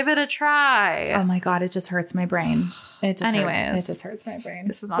 Alabama. Give it a try. Oh my God. It just hurts my brain. It just hurts my brain.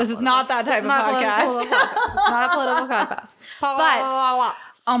 This is not that type of podcast. It's not a political podcast. But,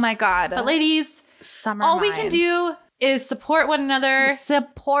 oh my God. But ladies, all we can do is support one another.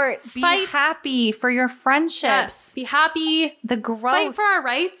 Be happy for your friendships. Yes. Be happy. The growth. Fight for our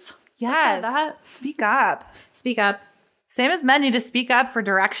rights. Yes. Speak up. Speak up. Same as men need to speak up for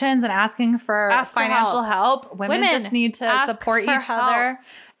directions and asking for financial help. Women just need to support each other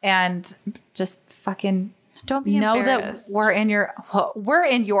and just fucking don't be embarrassed. That we're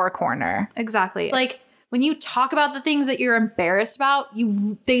in your corner. Exactly. Like when you talk about the things that you're embarrassed about,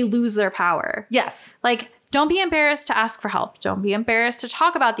 they lose their power. Yes. Like, don't be embarrassed to ask for help. Don't be embarrassed to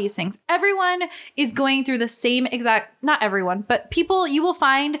talk about these things. Everyone is going through the same not everyone, but people, you will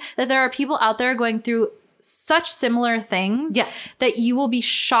find that there are people out there going through such similar things. Yes. That you will be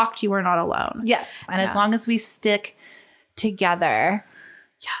shocked you are not alone. Yes. And as long as we stick together,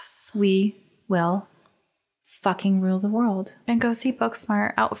 we will fucking rule the world. And go see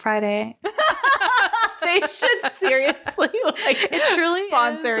Booksmart out Friday. They should seriously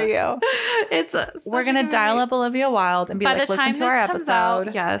sponsor you. We're gonna dial up Olivia Wilde and be like, listen to our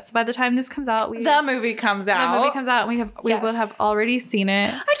episode. By the time this comes out, the movie comes out. And we will have already seen it.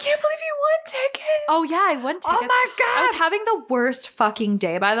 I can't believe you won tickets. Oh yeah, I won tickets. Oh my God. I was having the worst fucking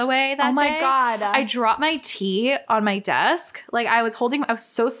day, by the way, that day. Oh my God. I dropped my tea on my desk. Like I was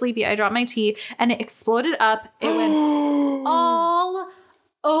so sleepy. I dropped my tea and it exploded up. It went all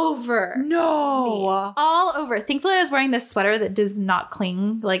over. No. All over. Thankfully, I was wearing this sweater that does not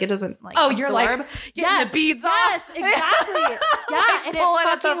cling. Like, it doesn't, like, you're like getting the beads off. Yes, exactly. Yeah, and it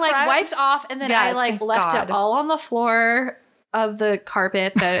fucking, like, wiped off, and then I, like, left it all on the floor of the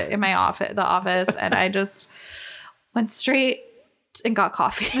carpet in my office, and I just went straight and got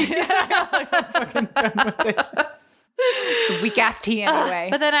coffee. I'm fucking done with this shit. It's a weak ass tea anyway.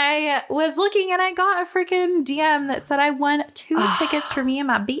 But then I was looking and I got a freaking DM that said I won 2 tickets for me and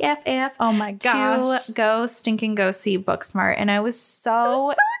my BFF. Oh my gosh. To go see Booksmart. And I was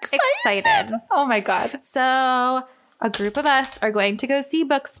so excited. Oh my God. So a group of us are going to go see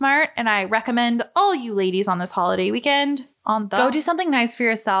Booksmart. And I recommend all you ladies on this holiday weekend go do something nice for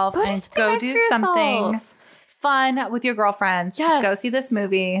yourself and go do something fun with your girlfriends. Yes. Go see this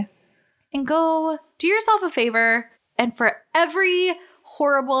movie. And go do yourself a favor. And for every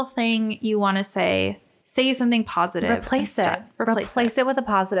horrible thing you want to say say something positive. Replace it. Replace it with a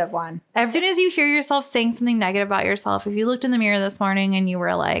positive one. As soon as you hear yourself saying something negative about yourself, if you looked in the mirror this morning and you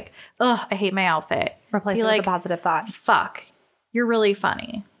were like, ugh, I hate my outfit. Replace it with a positive thought. Fuck, you're really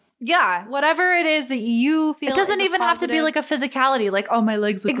funny. Yeah. Whatever it is that you feel. It doesn't even have to be like a physicality. Like, oh, my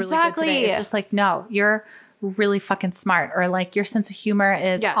legs look really good today. It's just like, no, you're really fucking smart, or like your sense of humor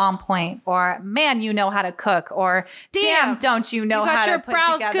is on point, or man, you know how to cook, or damn, don't you know how to put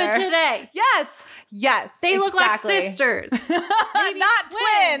together. You got your brows good today. Yes. They look like sisters. Not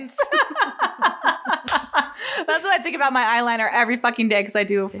twins. That's what I think about my eyeliner every fucking day, because I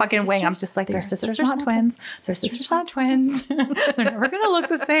do a fucking wing. I'm just like, they're sisters, not twins. Sisters, not twins. They're never going to look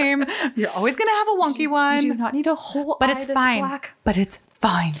the same. You're always going to have a wonky one. You do not need a whole but it's fine. Black. But it's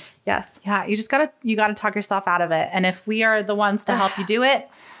fine. Yes. Yeah. You just gotta talk yourself out of it. And if we are the ones to help you do it,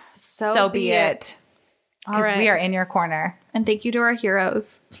 so be it. Because we are in your corner. And thank you to our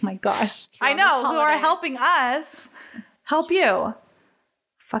heroes. Oh my gosh. I know, who are helping us help you.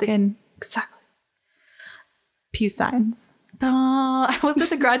 Fucking exactly. Peace signs. Was it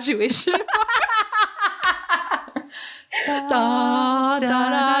the graduation? Da, da, da,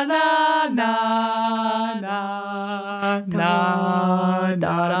 da, da, da, da,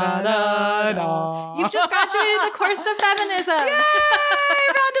 da, da. You've just graduated the course of feminism. Yay!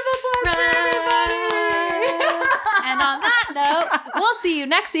 Round of applause for everybody. And on that note, we'll see you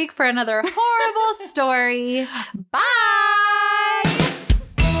next week for another horrible story. Bye.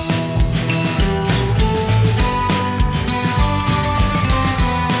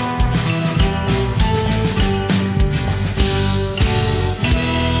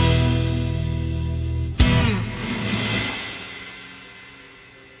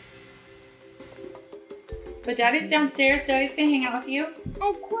 But Daddy's downstairs. Daddy's gonna hang out with you.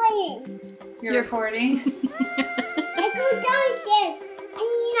 I'm playing. You're recording. I go downstairs.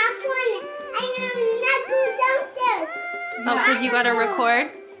 I'm not go downstairs. Oh, because you gotta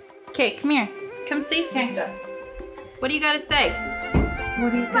record? Okay, come here. Come say Santa. What do you gotta say?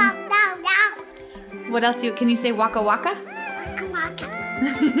 What do you Walk down. What else can you say waka waka? Waka.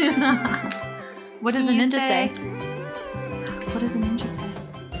 What does a ninja say? What does a ninja say?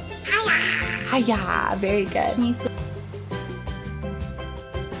 Hiya. Very good. Can you say?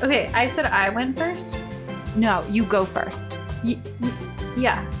 Okay, I said I went first. No, you go first.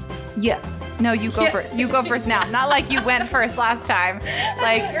 Yeah. Yeah. No, you go first. You go first now. Not like you went first last time.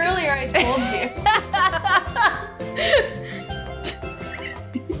 Like earlier I told you.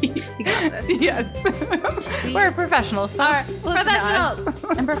 You got this. Yes. We're professionals. Professionals.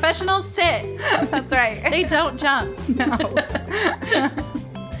 And professionals sit. That's right. They don't jump. No.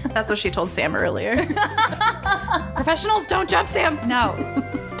 That's what she told Sam earlier. Professionals don't jump, Sam. No.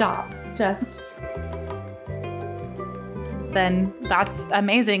 Stop. Just. Then that's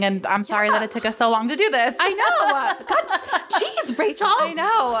amazing. And I'm sorry that it took us so long to do this. I know. God, jeez, Rachel. I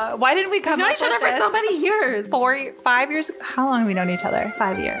know. Why didn't we come We've known each other for so many years? 5 years? How long have we known each other?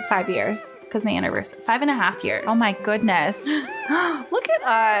 5 years. 5 years. Because my anniversary. 5.5 years. Oh my goodness. Look at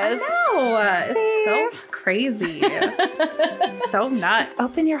us. I know. It's so crazy. It's so nuts. Just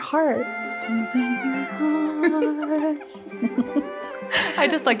open your heart. Open your heart. I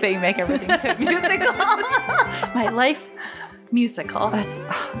just like that you make everything too musical. My life is musical. That's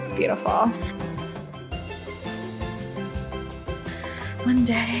beautiful. One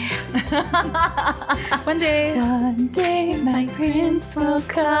day, my prince will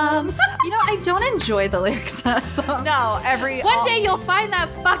come. You know, I don't enjoy the lyrics to that song. No, One day you'll find that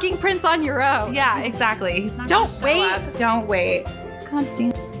fucking prince on your own. Yeah, exactly. He's not Don't wait. Up. Don't wait. God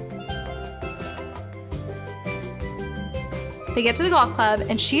damn. They get to the golf club,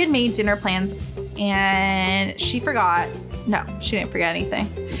 and she had made dinner plans, and she forgot. No, she didn't forget anything.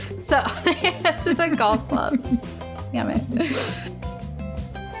 So they head to the golf club. Damn it.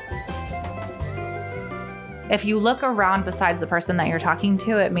 If you look around besides the person that you're talking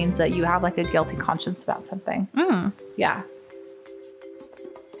to, it means that you have like a guilty conscience about something. Yeah.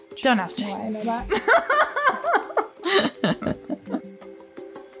 Don't ask me why I know that.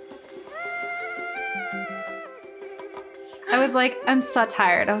 I was like, I'm so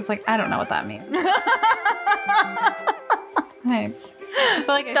tired. I was like, I don't know what that means. I feel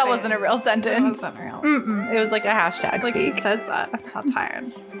like that wasn't a real sentence. It wasn't real. It was like a hashtag like, speak. Who says that? I'm so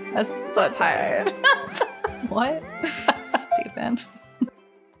tired. I'm so tired. What? Stupid.